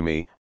seemed to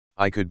me,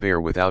 I could bear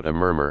without a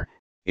murmur.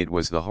 It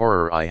was the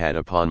horror I had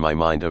upon my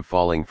mind of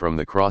falling from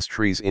the cross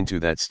trees into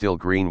that still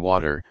green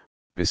water,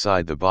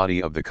 beside the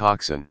body of the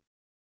coxswain.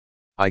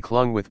 I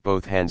clung with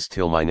both hands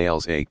till my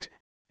nails ached,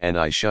 and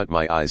I shut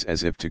my eyes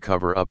as if to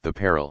cover up the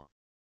peril.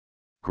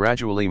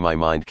 Gradually my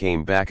mind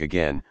came back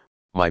again,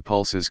 my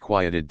pulses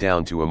quieted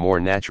down to a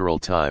more natural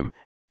time,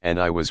 and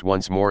I was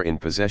once more in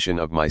possession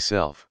of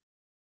myself.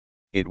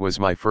 It was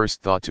my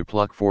first thought to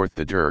pluck forth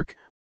the dirk,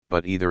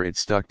 but either it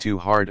stuck too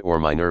hard or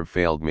my nerve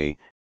failed me,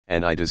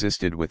 and I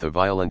desisted with a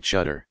violent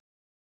shudder.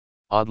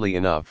 Oddly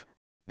enough,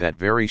 that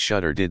very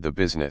shudder did the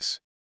business.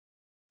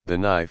 The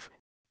knife,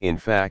 in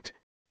fact,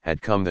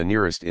 had come the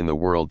nearest in the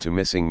world to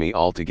missing me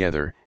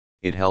altogether.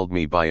 It held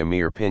me by a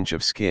mere pinch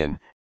of skin,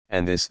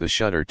 and this the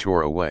shudder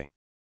tore away.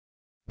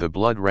 The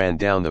blood ran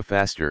down the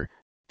faster,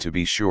 to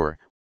be sure,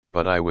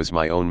 but I was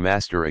my own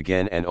master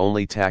again and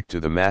only tacked to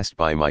the mast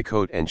by my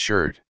coat and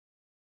shirt.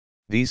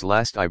 These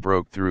last I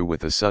broke through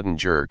with a sudden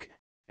jerk,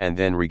 and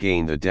then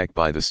regained the deck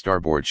by the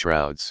starboard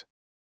shrouds.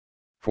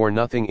 For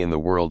nothing in the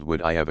world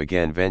would I have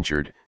again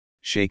ventured,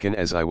 shaken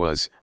as I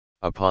was,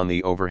 upon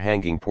the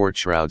overhanging port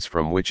shrouds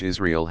from which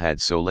Israel had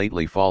so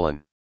lately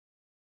fallen.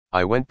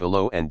 I went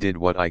below and did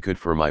what I could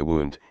for my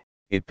wound.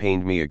 It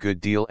pained me a good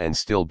deal and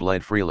still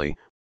bled freely,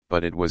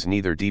 but it was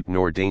neither deep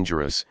nor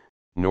dangerous,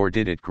 nor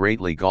did it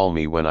greatly gall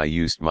me when I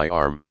used my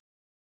arm.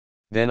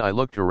 Then I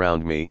looked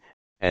around me,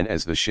 and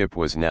as the ship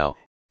was now,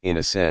 in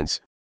a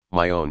sense,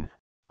 my own,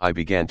 I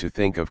began to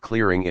think of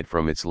clearing it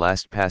from its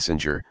last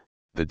passenger,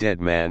 the dead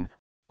man,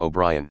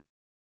 O'Brien.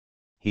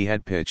 He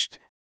had pitched,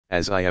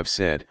 as I have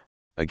said,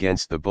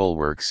 against the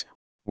bulwarks,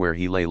 where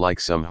he lay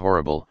like some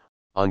horrible,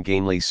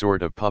 ungainly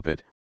sort of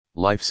puppet,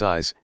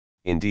 life-size,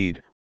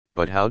 indeed,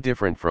 but how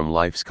different from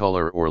life's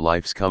color or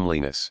life's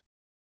comeliness.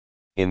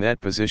 In that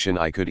position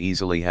I could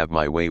easily have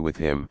my way with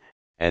him,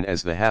 and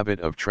as the habit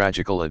of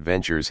tragical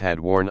adventures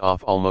had worn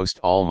off almost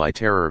all my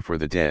terror for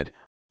the dead,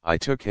 I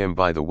took him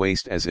by the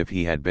waist as if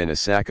he had been a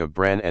sack of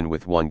bran and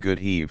with one good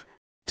heave,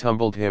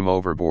 tumbled him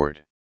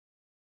overboard.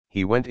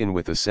 He went in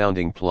with a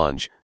sounding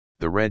plunge,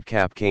 the red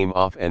cap came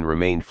off and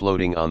remained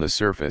floating on the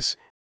surface,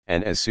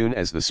 and as soon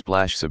as the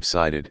splash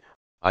subsided,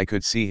 I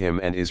could see him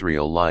and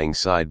Israel lying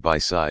side by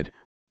side,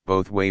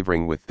 both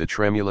wavering with the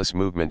tremulous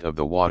movement of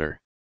the water.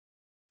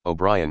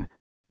 O'Brien,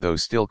 though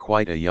still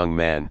quite a young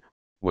man,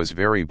 was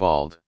very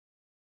bald.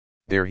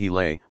 There he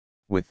lay,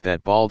 with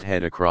that bald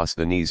head across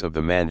the knees of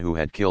the man who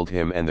had killed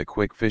him and the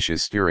quick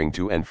fishes steering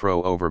to and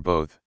fro over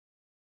both.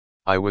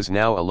 I was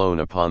now alone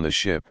upon the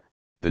ship,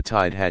 the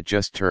tide had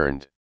just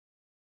turned.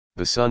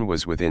 The sun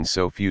was within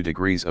so few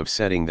degrees of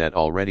setting that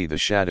already the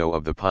shadow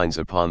of the pines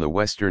upon the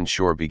western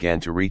shore began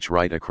to reach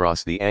right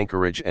across the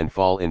anchorage and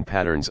fall in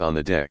patterns on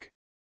the deck.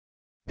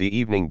 The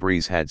evening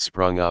breeze had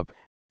sprung up,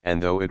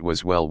 and though it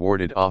was well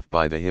warded off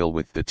by the hill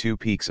with the two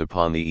peaks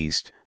upon the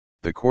east,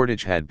 the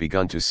cordage had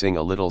begun to sing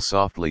a little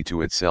softly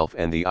to itself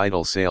and the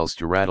idle sails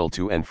to rattle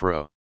to and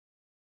fro.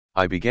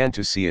 I began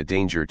to see a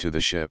danger to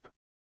the ship.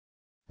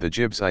 The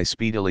jibs I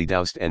speedily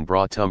doused and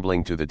brought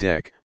tumbling to the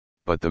deck,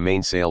 but the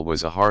mainsail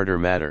was a harder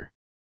matter.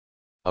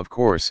 Of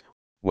course,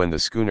 when the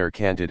schooner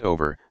canted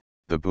over,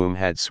 the boom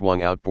had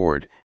swung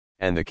outboard,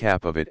 and the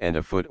cap of it and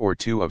a foot or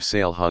two of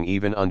sail hung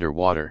even under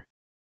water.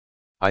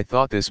 I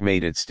thought this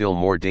made it still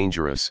more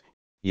dangerous,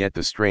 yet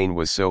the strain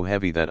was so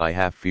heavy that I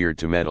half feared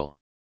to meddle.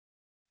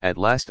 At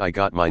last I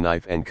got my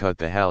knife and cut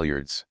the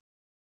halyards.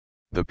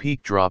 The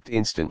peak dropped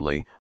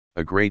instantly,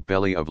 a great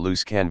belly of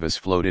loose canvas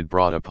floated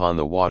broad upon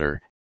the water,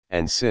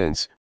 and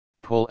since,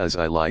 pull as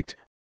I liked,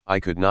 I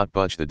could not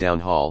budge the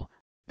downhaul,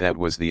 that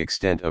was the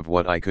extent of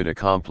what I could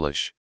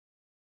accomplish.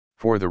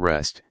 For the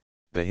rest,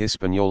 the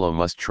Hispaniola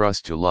must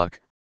trust to luck,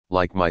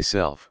 like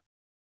myself.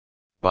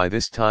 By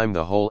this time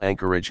the whole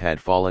anchorage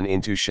had fallen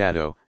into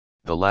shadow,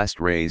 the last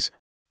rays,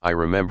 I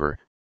remember,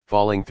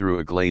 falling through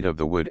a glade of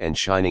the wood and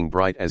shining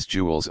bright as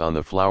jewels on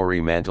the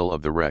flowery mantle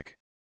of the wreck.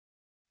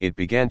 It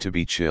began to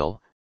be chill,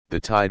 the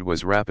tide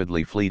was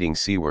rapidly fleeting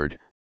seaward,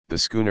 the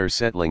schooner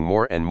settling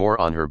more and more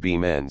on her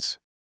beam ends.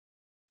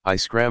 I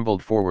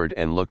scrambled forward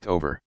and looked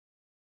over.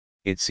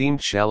 It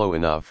seemed shallow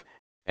enough,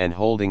 and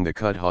holding the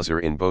cut hawser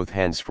in both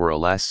hands for a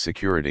last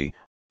security,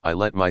 I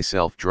let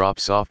myself drop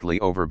softly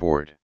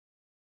overboard.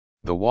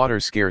 The water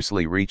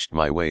scarcely reached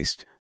my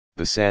waist,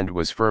 the sand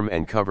was firm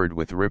and covered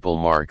with ripple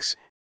marks,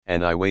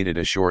 and I waded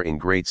ashore in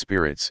great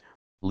spirits,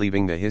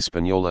 leaving the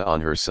Hispaniola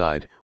on her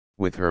side,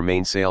 with her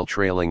mainsail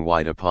trailing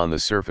wide upon the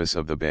surface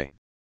of the bay.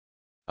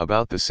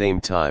 About the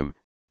same time,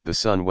 the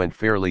sun went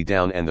fairly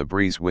down and the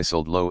breeze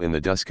whistled low in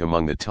the dusk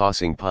among the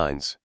tossing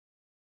pines.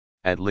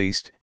 At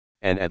least,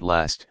 and at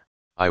last,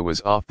 I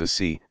was off the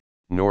sea,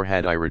 nor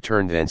had I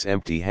returned thence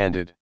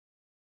empty-handed.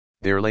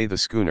 There lay the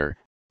schooner,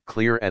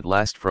 clear at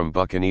last from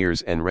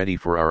buccaneers and ready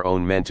for our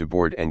own men to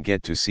board and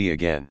get to sea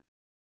again.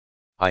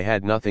 I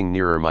had nothing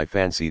nearer my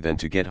fancy than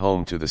to get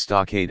home to the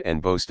Stockade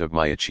and boast of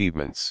my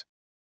achievements.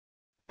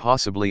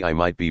 Possibly I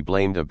might be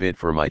blamed a bit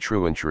for my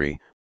truantry,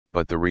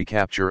 but the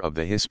recapture of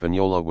the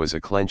Hispaniola was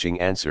a clenching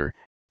answer,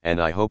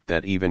 and I hoped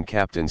that even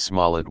Captain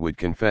Smollett would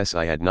confess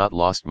I had not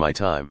lost my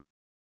time.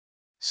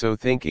 So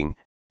thinking,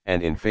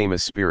 and in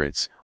famous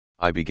spirits,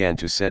 I began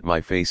to set my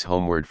face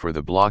homeward for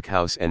the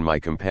blockhouse and my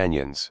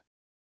companions.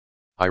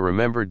 I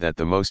remembered that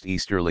the most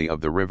easterly of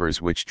the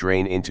rivers which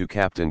drain into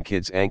Captain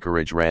Kidd's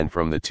anchorage ran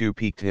from the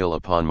two-peaked hill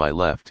upon my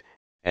left,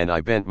 and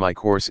I bent my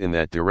course in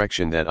that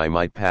direction that I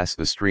might pass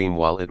the stream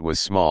while it was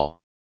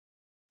small.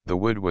 The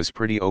wood was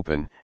pretty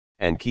open,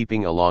 and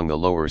keeping along the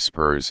lower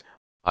spurs,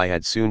 I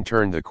had soon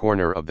turned the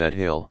corner of that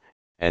hill,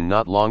 and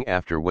not long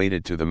after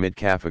waded to the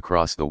mid-calf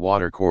across the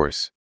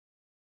water-course.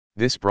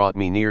 This brought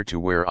me near to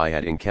where I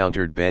had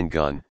encountered Ben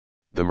Gunn,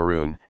 the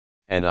Maroon,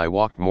 and I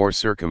walked more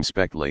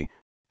circumspectly,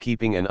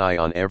 keeping an eye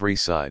on every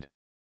side.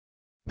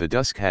 The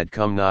dusk had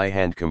come nigh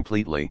hand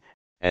completely,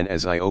 and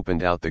as I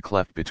opened out the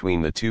cleft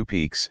between the two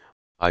peaks,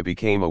 I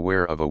became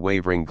aware of a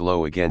wavering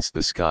glow against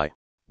the sky,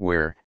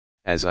 where,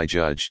 as I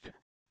judged,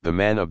 the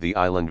man of the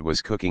island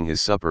was cooking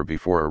his supper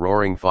before a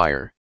roaring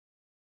fire.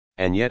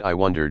 And yet I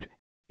wondered,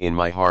 in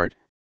my heart,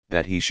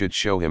 that he should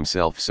show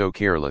himself so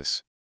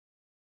careless.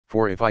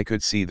 For if I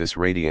could see this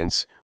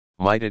radiance,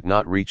 might it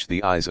not reach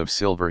the eyes of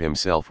Silver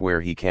himself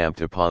where he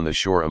camped upon the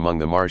shore among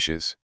the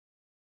marshes?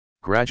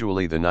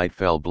 Gradually the night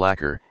fell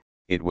blacker.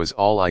 It was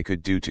all I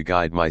could do to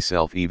guide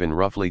myself even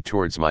roughly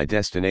towards my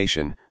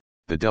destination.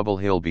 The double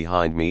hill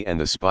behind me and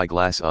the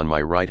spyglass on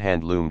my right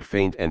hand loomed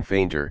faint and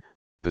fainter,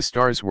 the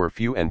stars were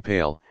few and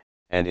pale,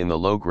 and in the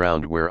low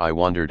ground where I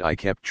wandered I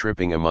kept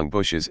tripping among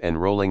bushes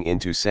and rolling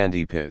into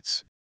sandy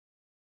pits.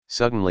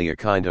 Suddenly a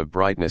kind of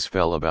brightness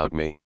fell about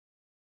me.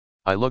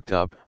 I looked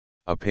up,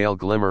 a pale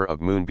glimmer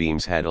of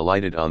moonbeams had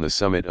alighted on the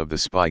summit of the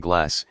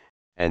spyglass,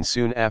 and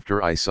soon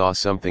after I saw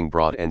something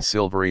broad and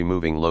silvery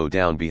moving low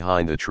down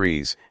behind the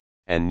trees,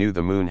 and knew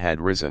the moon had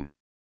risen.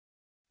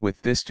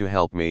 With this to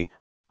help me,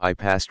 I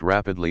passed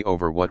rapidly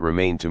over what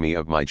remained to me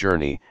of my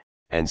journey,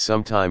 and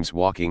sometimes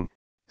walking,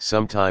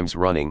 sometimes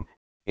running,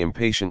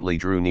 impatiently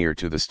drew near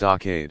to the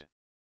stockade.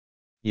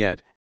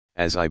 Yet,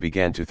 as I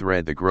began to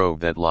thread the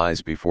grove that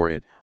lies before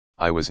it,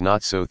 I was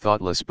not so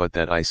thoughtless but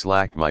that I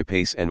slacked my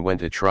pace and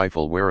went a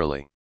trifle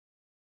warily.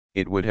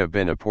 It would have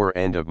been a poor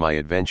end of my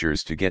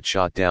adventures to get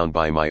shot down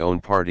by my own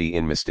party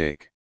in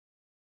mistake.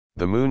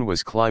 The moon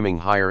was climbing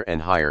higher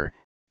and higher,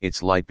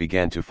 its light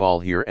began to fall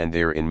here and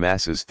there in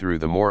masses through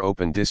the more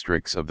open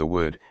districts of the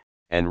wood,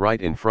 and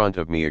right in front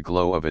of me a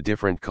glow of a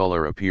different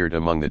color appeared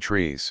among the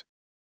trees.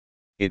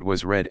 It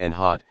was red and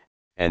hot,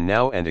 and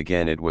now and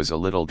again it was a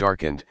little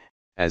darkened,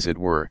 as it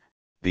were,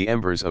 the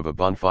embers of a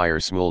bonfire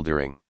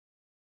smoldering.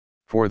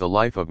 For the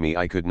life of me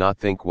I could not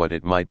think what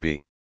it might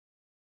be.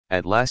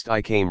 At last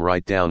I came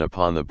right down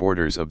upon the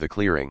borders of the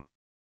clearing.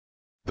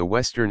 The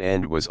western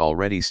end was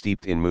already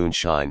steeped in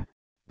moonshine,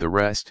 the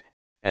rest,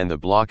 and the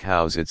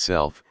blockhouse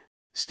itself,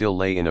 still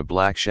lay in a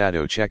black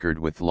shadow checkered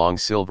with long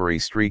silvery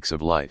streaks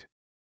of light.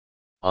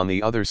 On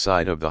the other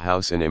side of the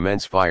house an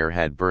immense fire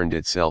had burned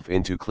itself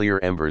into clear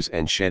embers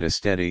and shed a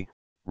steady,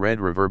 red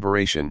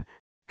reverberation,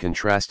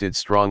 contrasted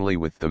strongly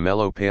with the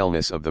mellow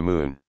paleness of the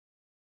moon.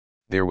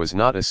 There was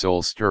not a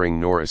soul stirring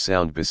nor a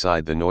sound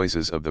beside the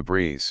noises of the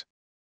breeze.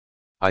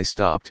 I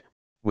stopped,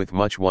 with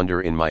much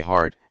wonder in my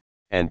heart,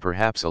 and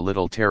perhaps a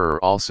little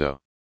terror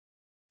also.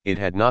 It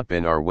had not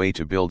been our way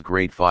to build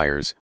great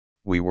fires.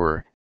 We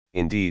were,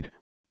 indeed,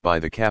 by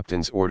the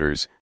captain's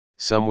orders,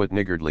 somewhat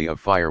niggardly of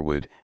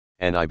firewood,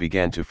 and I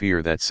began to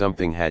fear that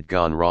something had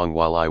gone wrong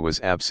while I was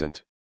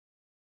absent.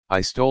 I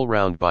stole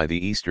round by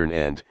the eastern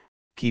end,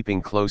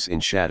 keeping close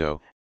in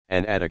shadow,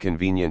 and at a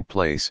convenient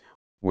place,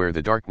 where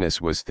the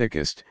darkness was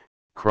thickest,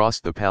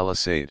 crossed the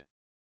palisade.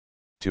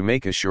 To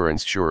make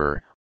assurance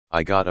surer,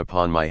 I got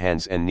upon my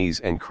hands and knees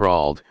and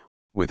crawled,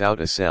 without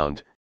a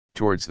sound,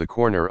 towards the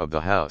corner of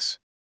the house.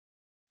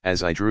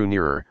 As I drew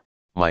nearer,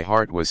 my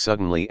heart was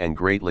suddenly and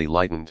greatly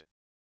lightened.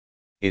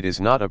 It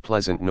is not a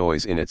pleasant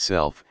noise in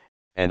itself,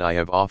 and I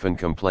have often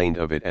complained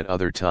of it at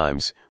other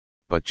times,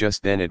 but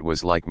just then it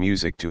was like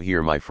music to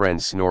hear my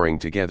friends snoring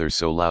together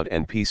so loud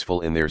and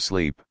peaceful in their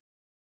sleep.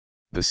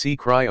 The sea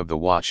cry of the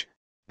watch,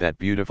 that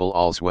beautiful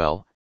all's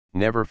well,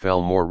 never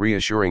fell more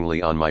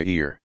reassuringly on my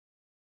ear.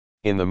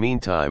 In the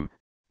meantime,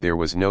 there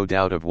was no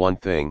doubt of one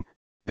thing,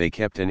 they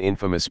kept an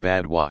infamous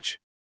bad watch.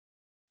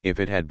 If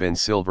it had been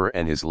Silver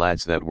and his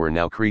lads that were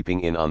now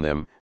creeping in on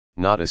them,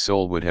 not a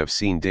soul would have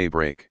seen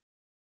daybreak.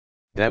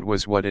 That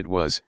was what it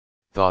was,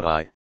 thought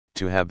I,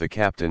 to have the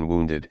captain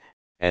wounded,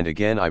 and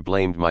again I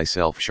blamed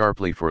myself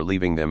sharply for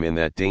leaving them in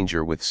that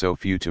danger with so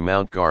few to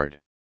mount guard.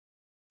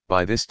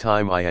 By this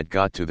time I had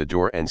got to the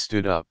door and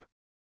stood up.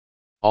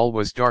 All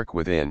was dark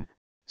within,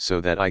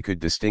 so that I could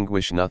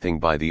distinguish nothing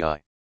by the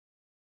eye.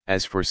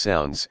 As for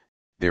sounds,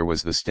 there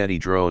was the steady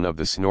drone of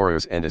the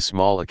snorers and a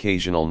small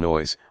occasional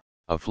noise,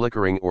 a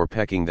flickering or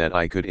pecking that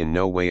I could in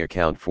no way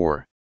account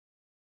for.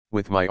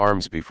 With my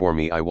arms before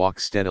me I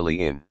walked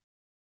steadily in.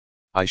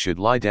 I should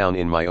lie down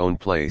in my own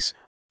place,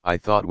 I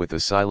thought with a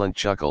silent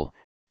chuckle,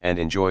 and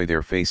enjoy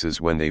their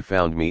faces when they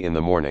found me in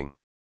the morning.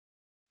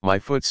 My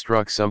foot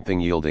struck something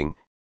yielding,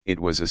 it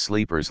was a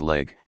sleeper's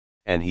leg,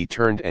 and he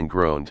turned and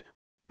groaned,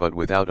 but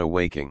without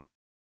awaking.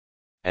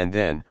 And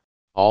then,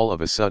 all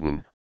of a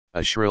sudden,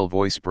 a shrill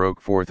voice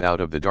broke forth out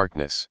of the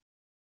darkness.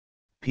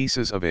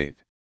 Pieces of 8.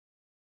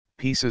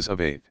 Pieces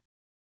of 8.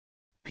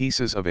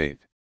 Pieces of 8.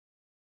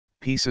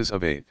 Pieces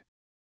of 8.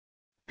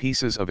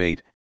 Pieces of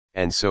 8,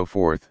 and so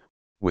forth,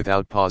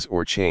 without pause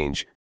or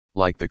change,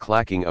 like the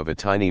clacking of a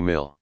tiny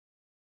mill.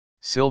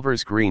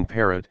 Silver's green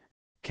parrot,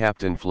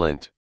 Captain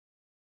Flint.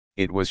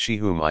 It was she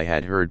whom I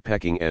had heard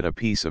pecking at a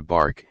piece of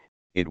bark,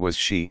 it was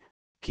she,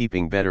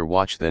 keeping better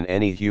watch than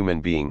any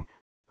human being,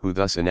 who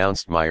thus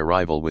announced my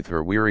arrival with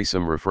her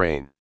wearisome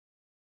refrain.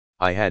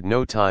 I had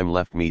no time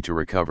left me to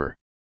recover.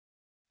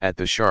 At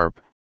the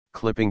sharp,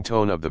 clipping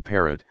tone of the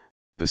parrot,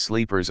 the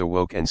sleepers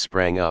awoke and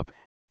sprang up,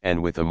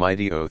 and with a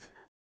mighty oath,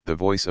 the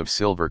voice of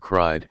Silver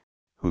cried,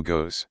 "Who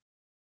goes?"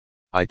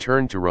 I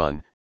turned to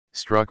run,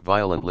 struck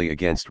violently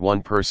against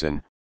one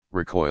person,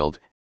 recoiled,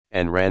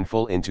 and ran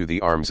full into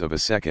the arms of a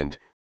second,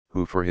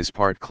 who for his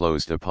part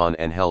closed upon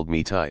and held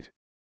me tight.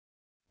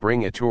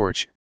 "Bring a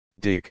torch,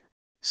 Dick,"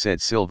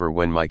 said Silver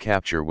when my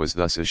capture was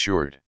thus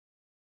assured.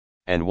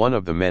 And one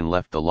of the men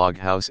left the log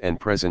house and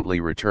presently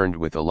returned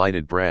with a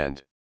lighted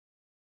brand.